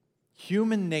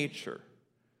 Human nature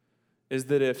is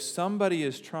that if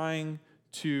somebody's trying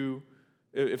to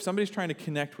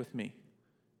connect with me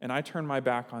and I turn my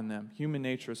back on them, human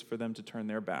nature is for them to turn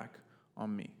their back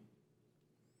on me.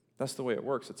 That's the way it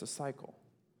works. It's a cycle.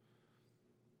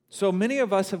 So many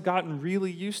of us have gotten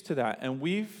really used to that, and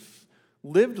we've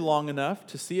lived long enough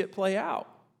to see it play out.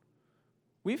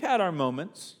 We've had our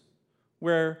moments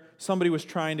where somebody was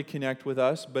trying to connect with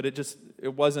us, but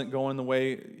it wasn't going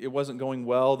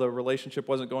well, the relationship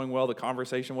wasn't going well, the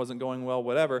conversation wasn't going well,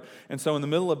 whatever. And so in the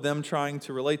middle of them trying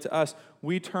to relate to us,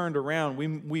 we turned around.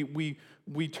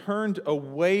 We turned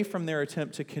away from their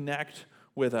attempt to connect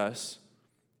with us.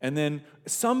 And then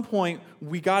at some point,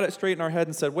 we got it straight in our head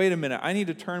and said, wait a minute, I need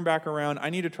to turn back around.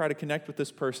 I need to try to connect with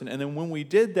this person. And then when we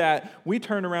did that, we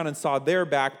turned around and saw their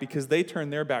back because they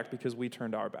turned their back because we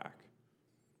turned our back.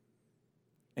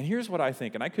 And here's what I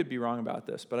think, and I could be wrong about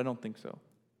this, but I don't think so.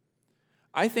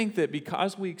 I think that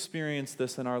because we experience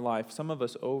this in our life, some of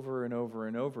us over and over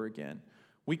and over again,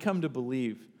 we come to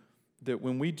believe that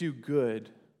when we do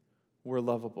good, we're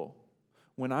lovable.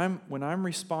 When I'm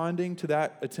responding to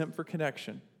that attempt for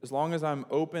connection, as long as I'm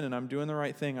open and I'm doing the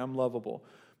right thing, I'm lovable.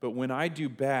 But when I do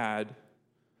bad,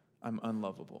 I'm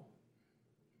unlovable.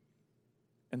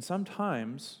 And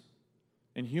sometimes,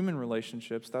 in human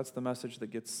relationships, that's the message that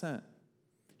gets sent.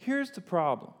 Here's the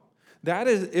problem. That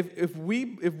is, if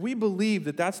we believe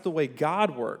that that's the way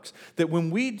God works, that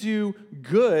when we do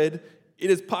good,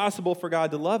 it is possible for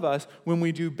God to love us. When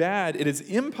we do bad, it is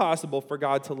impossible for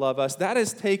God to love us. That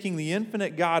is taking the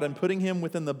infinite God and putting him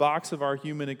within the box of our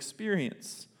human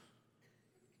experience.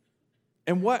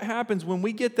 And what happens when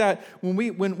we get that, when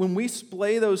we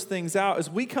splay those things out, is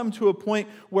we come to a point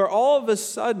where all of a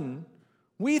sudden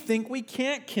we think we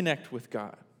can't connect with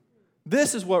God.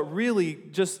 This is what really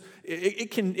just,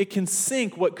 it can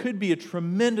sink what could be a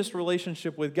tremendous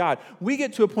relationship with God. We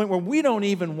get to a point where we don't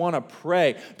even want to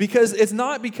pray, because it's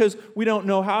not because we don't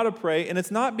know how to pray, and it's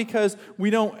not because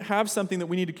we don't have something that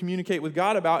we need to communicate with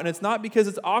God about, and it's not because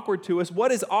it's awkward to us.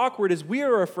 What is awkward is we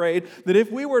are afraid that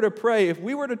if we were to pray, if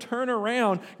we were to turn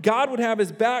around, God would have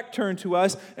his back turned to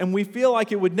us, and we feel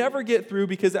like it would never get through,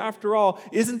 because after all,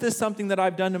 isn't this something that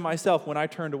I've done to myself when I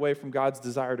turned away from God's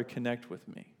desire to connect with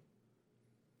me?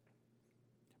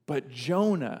 But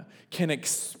Jonah can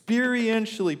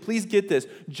experientially, please get this,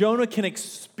 Jonah can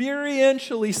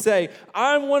experientially say,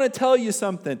 I want to tell you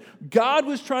something. God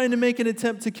was trying to make an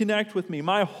attempt to connect with me.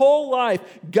 My whole life,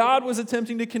 God was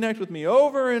attempting to connect with me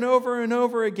over and over and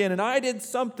over again, and I did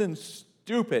something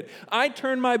stupid. I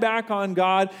turned my back on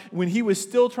God when he was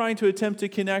still trying to attempt to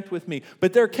connect with me.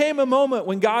 But there came a moment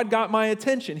when God got my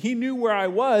attention. He knew where I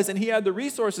was, and he had the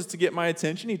resources to get my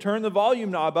attention. He turned the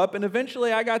volume knob up, and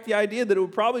eventually I got the idea that it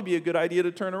would probably be a good idea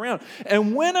to turn around.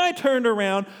 And when I turned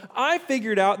around, I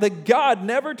figured out that God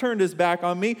never turned his back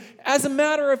on me. As a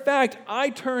matter of fact,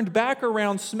 I turned back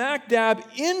around smack dab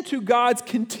into God's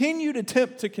continued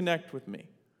attempt to connect with me,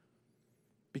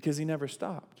 because he never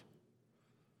stopped.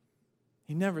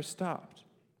 He never stopped.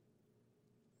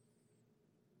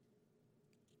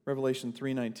 Revelation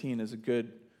 3:19 is a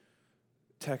good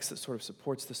text that sort of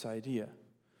supports this idea,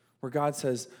 where God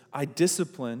says, I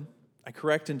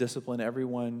correct and discipline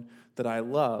everyone that I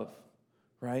love,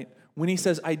 right? When he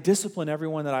says, I discipline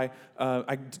everyone that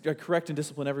I correct and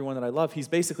discipline everyone that I love, he's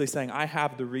basically saying, I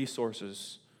have the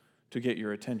resources to get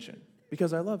your attention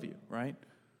because I love you, right?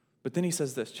 But then he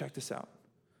says this, check this out.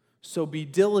 So be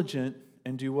diligent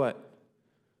and do what?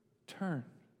 Turn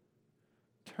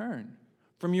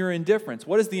from your indifference.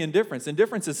 What is the indifference?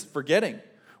 Indifference is forgetting.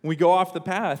 When we go off the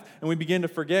path and we begin to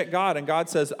forget God, and God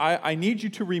says, I need you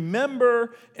to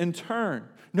remember and turn.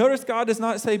 Notice God does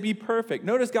not say be perfect.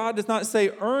 Notice God does not say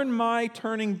earn my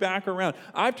turning back around.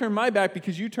 I've turned my back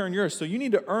because you turn yours, so you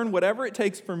need to earn whatever it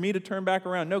takes for me to turn back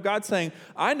around. No, God's saying,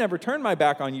 I never turned my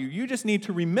back on you. You just need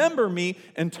to remember me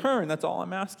and turn. That's all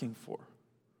I'm asking for.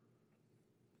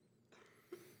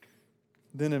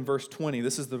 Then in verse 20,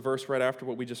 this is the verse right after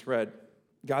what we just read.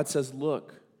 God says,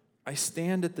 look, I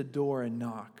stand at the door and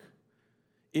knock.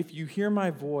 If you hear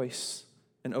my voice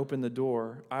and open the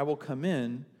door, I will come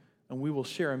in and we will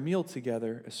share a meal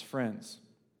together as friends.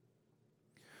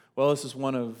 Well, this is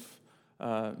one of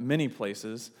many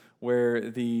places where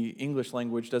the English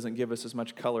language doesn't give us as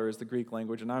much color as the Greek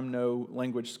language, and I'm no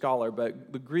language scholar,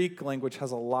 but the Greek language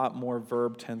has a lot more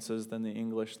verb tenses than the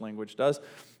English language does.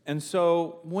 And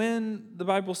so when the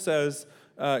Bible says,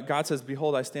 God says,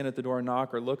 behold, I stand at the door and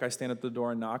knock, or look, I stand at the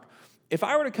door and knock, if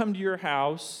I were to come to your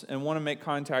house and want to make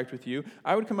contact with you,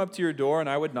 I would come up to your door and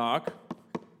I would knock,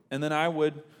 and then I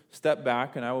would step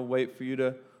back and I would wait for you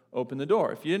to open the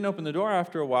door. If you didn't open the door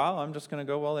after a while, I'm just going to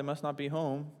go, well, they must not be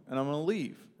home, and I'm going to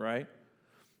leave, right?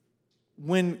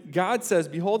 When God says,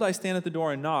 behold, I stand at the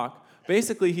door and knock,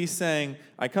 basically he's saying,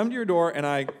 I come to your door and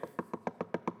I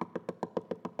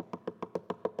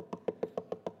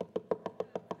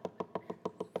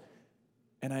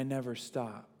never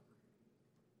stop.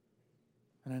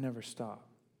 And I never stop.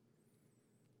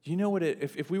 Do you know what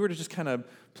if we were to just kind of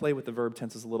play with the verb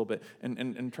tenses a little bit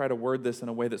and try to word this in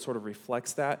a way that sort of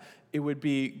reflects that, it would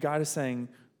be God is saying,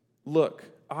 look,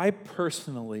 I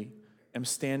personally am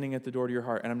standing at the door to your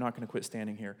heart, and I'm not going to quit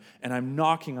standing here. And I'm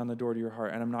knocking on the door to your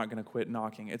heart, and I'm not going to quit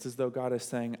knocking. It's as though God is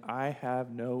saying, I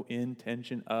have no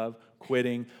intention of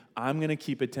quitting. I'm going to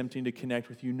keep attempting to connect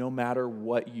with you no matter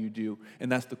what you do.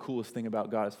 And that's the coolest thing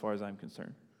about God as far as I'm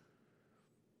concerned.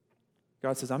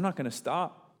 God says, I'm not going to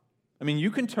stop. I mean,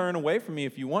 you can turn away from me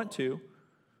if you want to,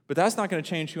 but that's not going to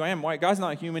change who I am. Why? God's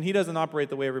not human. He doesn't operate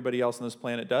the way everybody else on this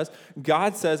planet does.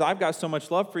 God says, I've got so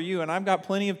much love for you, and I've got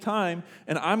plenty of time,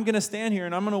 and I'm going to stand here,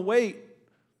 and I'm going to wait.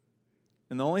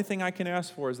 And the only thing I can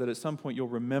ask for is that at some point you'll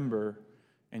remember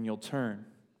and you'll turn.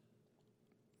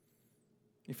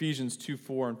 Ephesians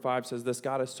 2:4-5 says this,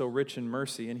 God is so rich in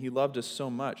mercy, and he loved us so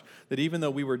much that even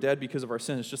though we were dead because of our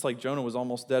sins, just like Jonah was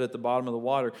almost dead at the bottom of the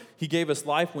water, he gave us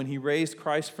life when he raised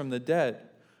Christ from the dead.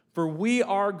 For we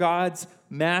are God's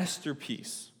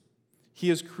masterpiece. He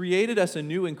has created us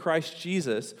anew in Christ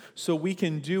Jesus so we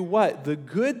can do what? The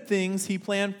good things he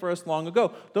planned for us long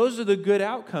ago. Those are the good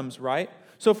outcomes, right?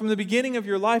 So from the beginning of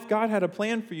your life, God had a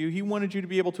plan for you. He wanted you to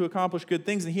be able to accomplish good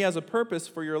things, and He has a purpose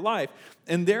for your life.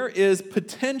 And there is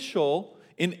potential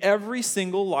in every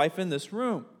single life in this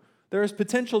room. There is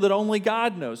potential that only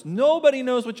God knows. Nobody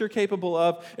knows what you're capable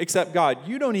of except God.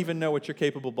 You don't even know what you're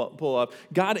capable of.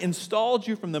 God installed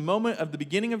you from the moment of the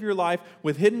beginning of your life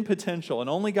with hidden potential, and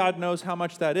only God knows how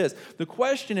much that is. The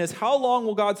question is, how long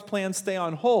will God's plan stay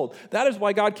on hold? That is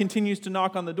why God continues to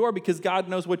knock on the door, because God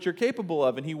knows what you're capable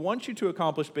of, and He wants you to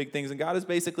accomplish big things. And God is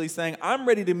basically saying, I'm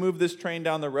ready to move this train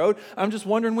down the road. I'm just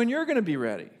wondering when you're going to be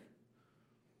ready.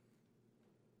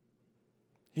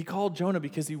 He called Jonah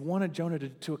because He wanted Jonah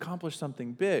to accomplish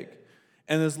something big.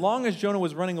 And as long as Jonah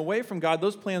was running away from God,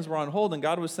 those plans were on hold. And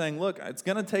God was saying, look, it's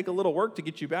going to take a little work to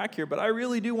get you back here, but I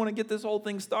really do want to get this whole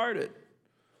thing started.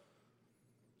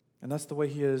 And that's the way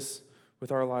He is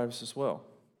with our lives as well.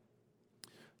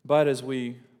 But as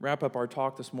we wrap up our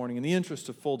talk this morning, in the interest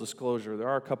of full disclosure, there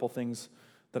are a couple things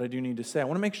that I do need to say. I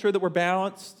want to make sure that we're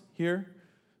balanced here.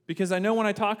 Because I know when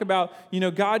I talk about,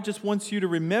 God just wants you to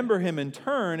remember Him and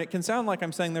turn, it can sound like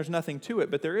I'm saying there's nothing to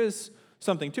it, but there is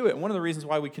something to it. And one of the reasons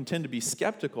why we can tend to be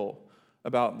skeptical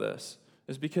about this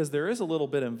is because there is a little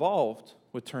bit involved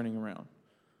with turning around.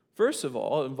 First of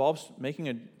all, it involves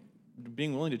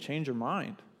being willing to change your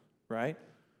mind, right?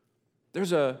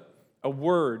 There's a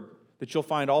word that you'll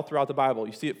find all throughout the Bible.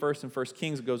 You see it first in 1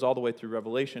 Kings, it goes all the way through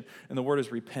Revelation, and the word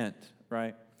is repent,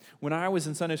 right? When I was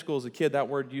in Sunday school as a kid, that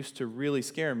word used to really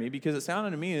scare me because it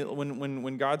sounded to me,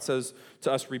 when God says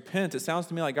to us, repent, it sounds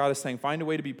to me like God is saying, find a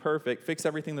way to be perfect, fix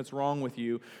everything that's wrong with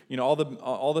you,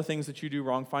 all the things that you do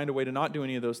wrong, find a way to not do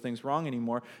any of those things wrong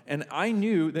anymore. And I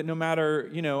knew that no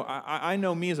matter, I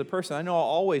know me as a person, I know I'll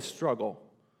always struggle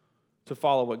to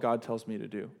follow what God tells me to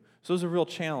do. So it's a real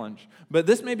challenge. But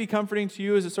this may be comforting to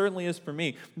you, as it certainly is for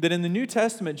me, that in the New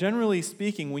Testament, generally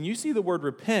speaking, when you see the word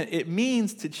repent, it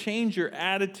means to change your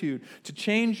attitude, to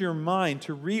change your mind,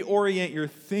 to reorient your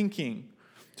thinking,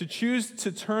 to choose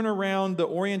to turn around the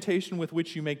orientation with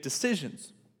which you make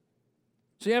decisions.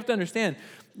 So you have to understand,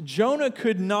 Jonah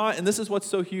could not, and this is what's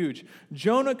so huge,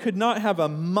 Jonah could not have a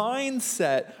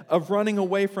mindset of running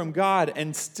away from God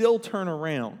and still turn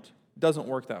around. It doesn't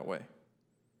work that way.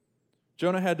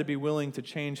 Jonah had to be willing to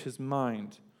change his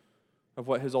mind of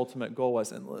what his ultimate goal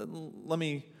was. And let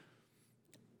me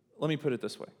put it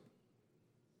this way.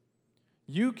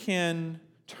 You can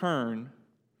turn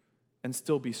and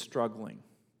still be struggling.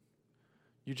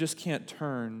 You just can't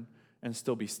turn and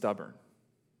still be stubborn,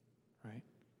 right?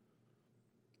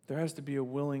 There has to be a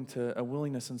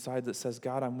willingness inside that says,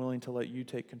 God, I'm willing to let you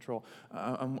take control.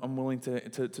 I'm willing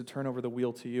to turn over the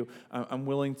wheel to you. I'm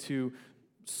willing to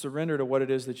surrender to what it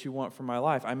is that you want for my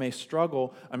life. I may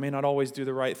struggle. I may not always do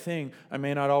the right thing. I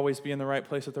may not always be in the right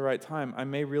place at the right time. I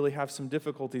may really have some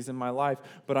difficulties in my life,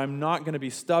 but I'm not going to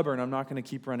be stubborn. I'm not going to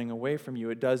keep running away from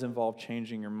you. It does involve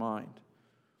changing your mind.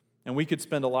 And we could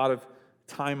spend a lot of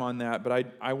time on that, but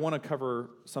I want to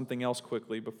cover something else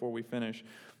quickly before we finish.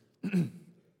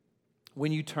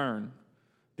 When you turn,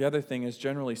 the other thing is,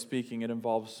 generally speaking, it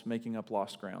involves making up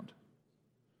lost ground,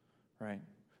 right?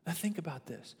 Now think about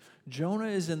this. Jonah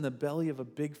is in the belly of a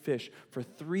big fish for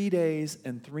 3 days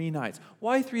and 3 nights.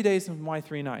 Why 3 days and why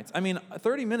 3 nights? I mean,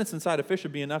 30 minutes inside a fish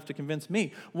would be enough to convince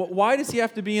me. Why does he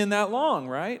have to be in that long,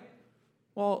 right?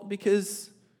 Well, because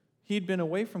he'd been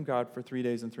away from God for 3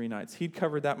 days and 3 nights. He'd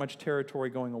covered that much territory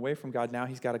going away from God. Now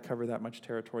he's got to cover that much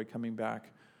territory coming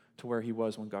back to where he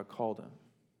was when God called him.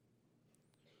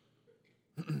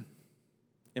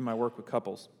 In my work with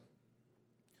couples,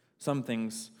 some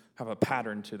things have a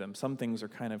pattern to them. Some things are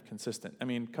kind of consistent. I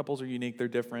mean, couples are unique. They're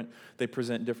different. They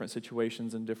present different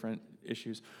situations and different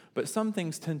issues. But some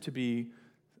things tend to be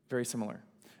very similar.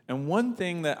 And one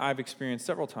thing that I've experienced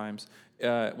several times,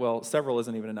 several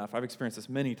isn't even enough. I've experienced this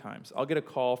many times. I'll get a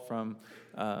call from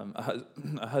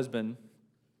a husband,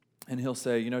 and he'll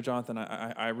say, Jonathan,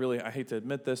 I hate to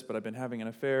admit this, but I've been having an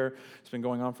affair. It's been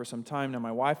going on for some time. Now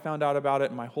my wife found out about it,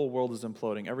 and my whole world is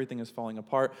imploding. Everything is falling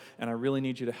apart, and I really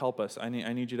need you to help us. I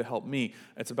need you to help me.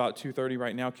 It's about 2:30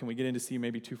 right now. Can we get in to see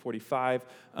maybe 2:45?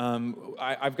 I'm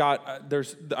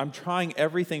trying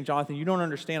everything, Jonathan. You don't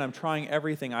understand. I'm trying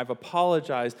everything. I've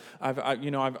apologized.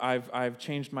 I've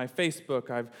changed my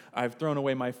Facebook. I've thrown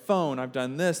away my phone. I've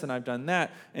done this and I've done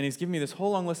that. And he's giving me this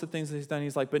whole long list of things that he's done.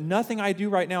 He's like, but nothing I do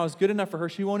right now is good enough for her.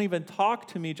 She won't even talk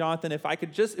to me, Jonathan.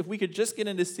 If we could just get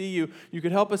in to see you, you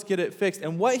could help us get it fixed.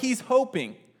 And what he's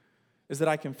hoping is that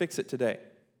I can fix it today.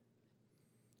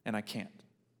 And I can't.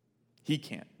 He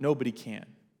can't. Nobody can,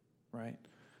 right?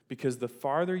 Because the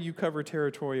farther you cover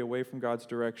territory away from God's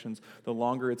directions, the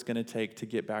longer it's going to take to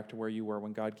get back to where you were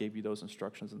when God gave you those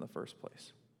instructions in the first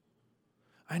place.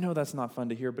 I know that's not fun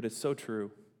to hear, but it's so true.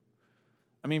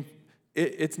 I mean,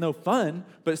 it's no fun,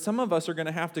 but some of us are going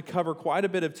to have to cover quite a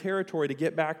bit of territory to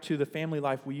get back to the family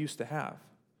life we used to have.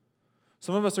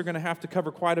 Some of us are going to have to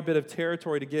cover quite a bit of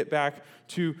territory to get back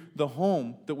to the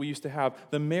home that we used to have,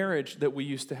 the marriage that we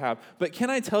used to have. But can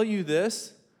I tell you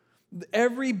this?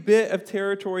 Every bit of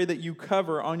territory that you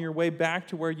cover on your way back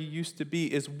to where you used to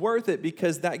be is worth it,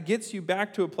 because that gets you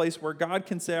back to a place where God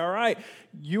can say, all right,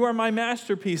 you are my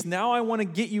masterpiece. Now I want to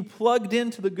get you plugged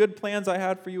into the good plans I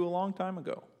had for you a long time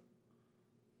ago.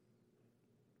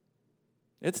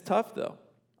 It's tough, though.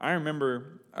 I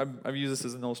remember, I've used this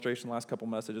as an illustration the last couple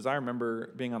messages. I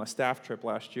remember being on a staff trip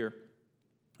last year,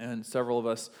 and several of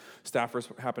us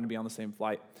staffers happened to be on the same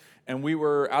flight. And we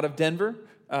were out of Denver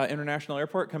International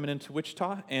Airport coming into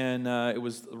Wichita, and it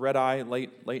was red-eye,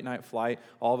 late night flight.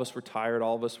 All of us were tired.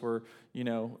 All of us were,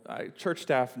 church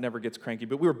staff never gets cranky,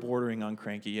 but we were bordering on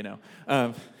cranky,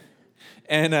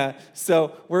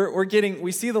 So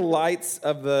we see the lights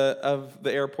of the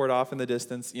airport off in the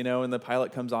distance, and the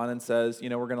pilot comes on and says, we're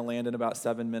going to land in about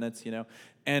 7 minutes,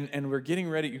 and we're getting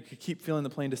ready. You keep feeling the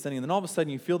plane descending, and then all of a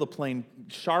sudden you feel the plane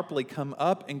sharply come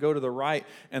up and go to the right,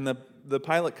 and the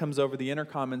pilot comes over the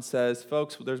intercom and says,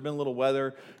 folks, there's been a little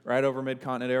weather right over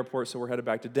Mid-Continent Airport, so we're headed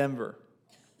back to Denver.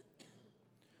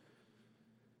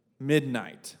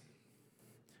 Midnight.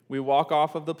 We walk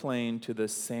off of the plane to the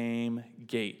same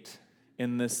gate,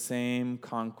 in the same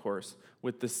concourse,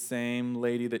 with the same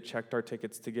lady that checked our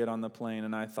tickets to get on the plane,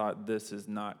 and I thought, this is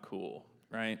not cool,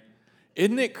 right?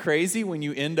 Isn't it crazy when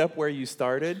you end up where you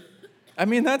started? I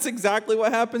mean, that's exactly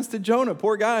what happens to Jonah,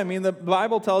 poor guy. I mean, the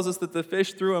Bible tells us that the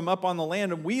fish threw him up on the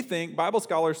land, and Bible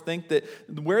scholars think that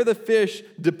where the fish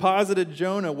deposited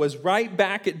Jonah was right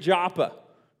back at Joppa,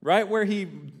 right where he,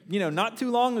 not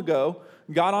too long ago,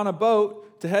 got on a boat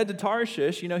to head to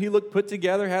Tarshish. He looked put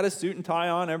together, had a suit and tie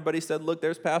on. Everybody said, look,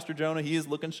 there's Pastor Jonah. He is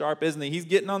looking sharp, isn't he? He's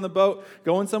getting on the boat,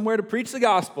 going somewhere to preach the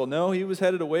gospel. No, he was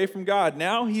headed away from God.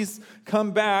 Now he's come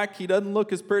back. He doesn't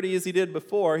look as pretty as he did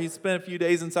before. He spent a few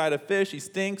days inside a fish. He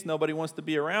stinks. Nobody wants to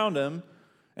be around him.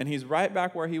 And he's right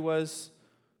back where he was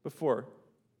before.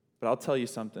 But I'll tell you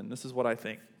something. This is what I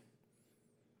think.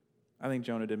 I think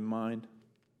Jonah didn't mind.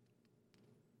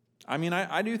 I mean,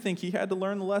 I do think he had to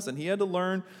learn the lesson. He had to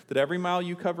learn that every mile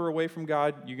you cover away from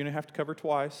God, you're going to have to cover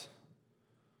twice.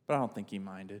 But I don't think he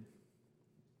minded.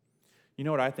 You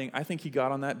know what I think? I think he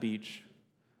got on that beach,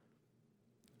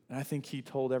 and I think he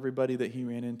told everybody that he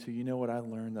ran into, you know what I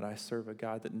learned? That I serve a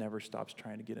God that never stops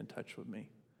trying to get in touch with me.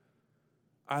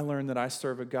 I learned that I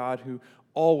serve a God who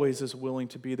always is willing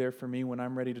to be there for me when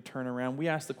I'm ready to turn around. We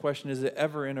ask the question, is it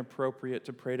ever inappropriate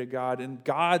to pray to God? And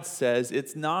God says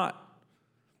it's not.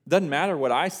 Doesn't matter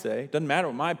what I say. Doesn't matter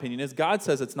what my opinion is. God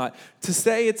says it's not. To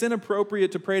say it's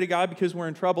inappropriate to pray to God because we're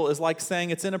in trouble is like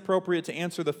saying it's inappropriate to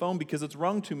answer the phone because it's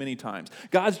rung too many times.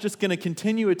 God's just going to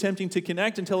continue attempting to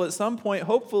connect until at some point,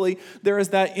 hopefully, there is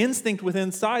that instinct within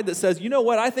inside that says, you know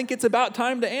what, I think it's about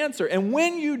time to answer. And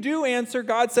when you do answer,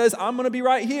 God says, I'm going to be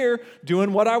right here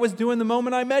doing what I was doing the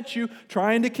moment I met you,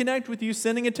 trying to connect with you,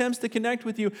 sending attempts to connect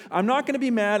with you. I'm not going to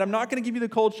be mad. I'm not going to give you the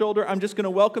cold shoulder. I'm just going to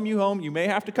welcome you home. You may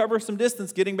have to cover some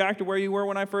distance getting back to where you were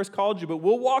when I first called you, but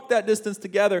we'll walk that distance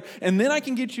together, and then I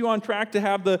can get you on track to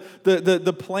have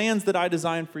the plans that I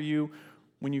designed for you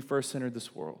when you first entered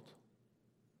this world.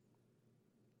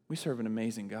 We serve an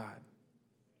amazing God.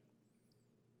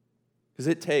 Because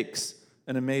it takes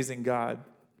an amazing God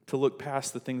to look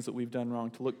past the things that we've done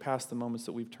wrong, to look past the moments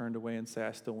that we've turned away and say,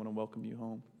 I still want to welcome you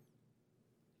home.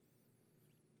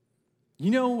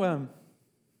 You know why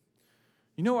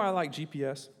I like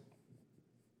GPS?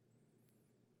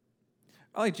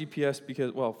 I like GPS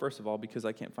because, well, first of all, because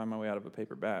I can't find my way out of a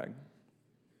paper bag.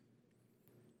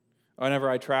 Whenever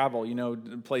I travel,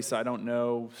 places I don't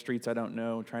know, streets I don't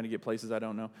know, trying to get places I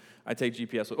don't know, I take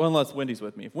GPS. Well, unless Wendy's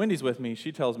with me. If Wendy's with me,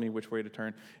 she tells me which way to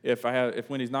turn. If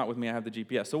Wendy's not with me, I have the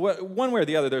GPS. So one way or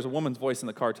the other, there's a woman's voice in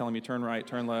the car telling me turn right,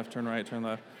 turn left, turn right, turn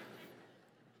left.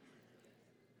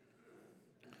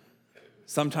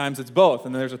 Sometimes it's both,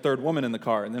 and then there's a third woman in the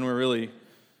car, and then we're really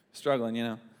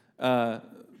struggling,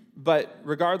 But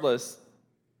regardless,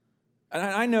 and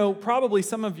I know probably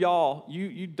some of y'all,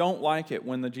 you don't like it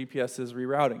when the GPS is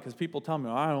rerouting, because people tell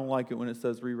me, I don't like it when it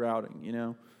says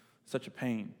rerouting, such a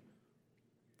pain.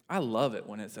 I love it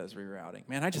when it says rerouting.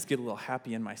 Man, I just get a little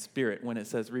happy in my spirit when it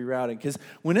says rerouting, because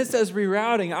when it says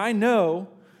rerouting, I know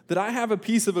that I have a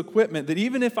piece of equipment that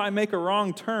even if I make a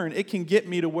wrong turn, it can get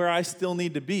me to where I still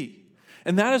need to be.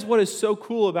 And that is what is so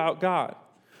cool about God.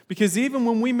 Because even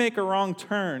when we make a wrong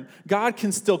turn, God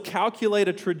can still calculate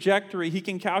a trajectory. He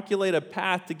can calculate a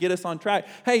path to get us on track.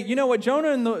 Hey, you know what? Jonah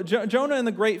and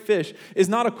the great fish is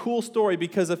not a cool story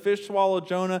because a fish swallowed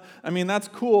Jonah. I mean, that's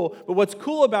cool. But what's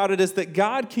cool about it is that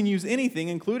God can use anything,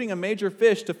 including a major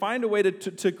fish, to find a way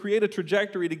to create a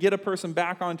trajectory to get a person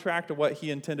back on track to what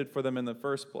He intended for them in the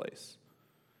first place.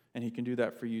 And He can do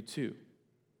that for you too.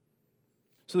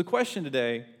 So the question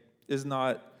today is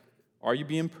not, are you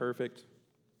being perfect?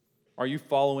 Are you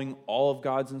following all of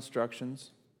God's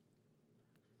instructions?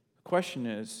 The question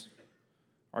is,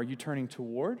 are you turning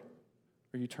toward or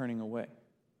are you turning away?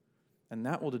 And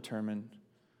that will determine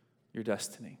your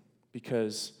destiny,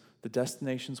 because the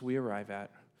destinations we arrive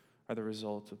at are the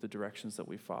result of the directions that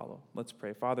we follow. Let's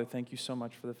pray. Father, thank you so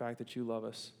much for the fact that you love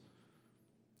us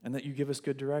and that you give us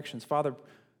good directions. Father,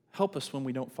 help us when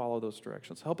we don't follow those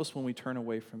directions. Help us when we turn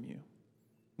away from you.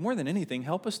 More than anything,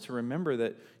 help us to remember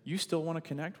that you still want to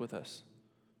connect with us.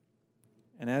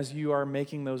 And as you are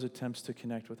making those attempts to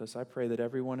connect with us, I pray that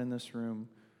everyone in this room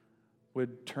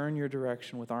would turn your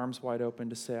direction with arms wide open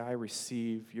to say, I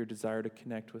receive your desire to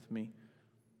connect with me.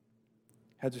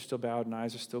 Heads are still bowed and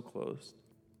eyes are still closed.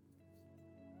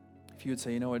 If you would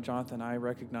say, you know what, Jonathan, I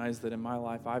recognize that in my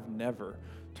life I've never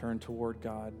turned toward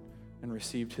God and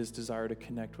received His desire to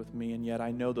connect with me, and yet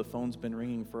I know the phone's been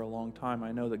ringing for a long time.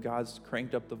 I know that God's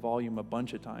cranked up the volume a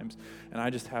bunch of times, and I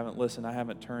just haven't listened. I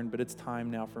haven't turned, but it's time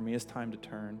now for me. It's time to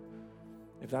turn.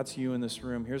 If that's you in this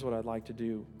room, here's what I'd like to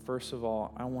do. First of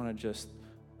all, I want to just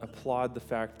applaud the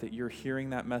fact that you're hearing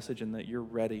that message and that you're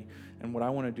ready. And what I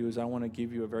want to do is I want to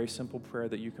give you a very simple prayer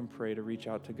that you can pray to reach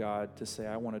out to God to say,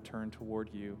 I want to turn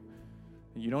toward you.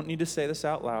 You don't need to say this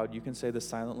out loud. You can say this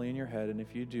silently in your head, and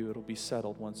if you do, it'll be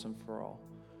settled once and for all.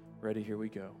 Ready? Here we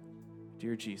go.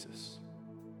 Dear Jesus,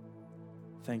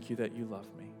 thank you that you love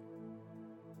me.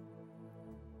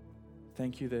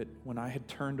 Thank you that when I had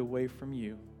turned away from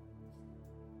you,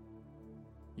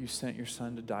 you sent your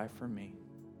Son to die for me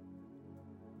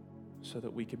so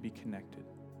that we could be connected.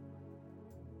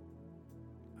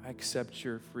 I accept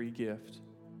your free gift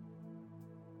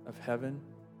of heaven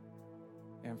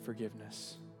and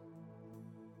forgiveness.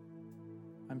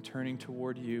 I'm turning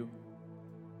toward you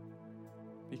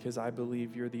because I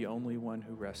believe you're the only one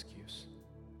who rescues.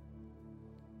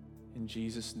 In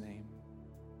Jesus' name,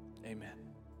 amen.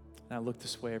 Now look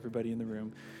this way, everybody in the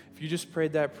room. If you just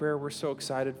prayed that prayer, we're so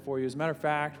excited for you. As a matter of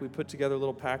fact, we put together a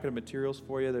little packet of materials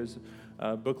for you. There's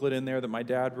a booklet in there that my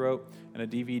dad wrote, and a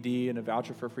DVD and a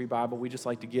voucher for a free Bible. We just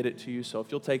like to get it to you. So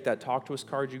if you'll take that Talk to Us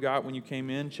card you got when you came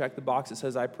in, check the box that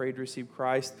says, I prayed to receive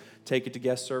Christ. Take it to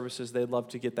guest services. They'd love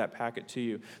to get that packet to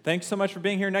you. Thanks so much for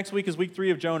being here. Next week is week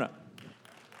 3 of Jonah.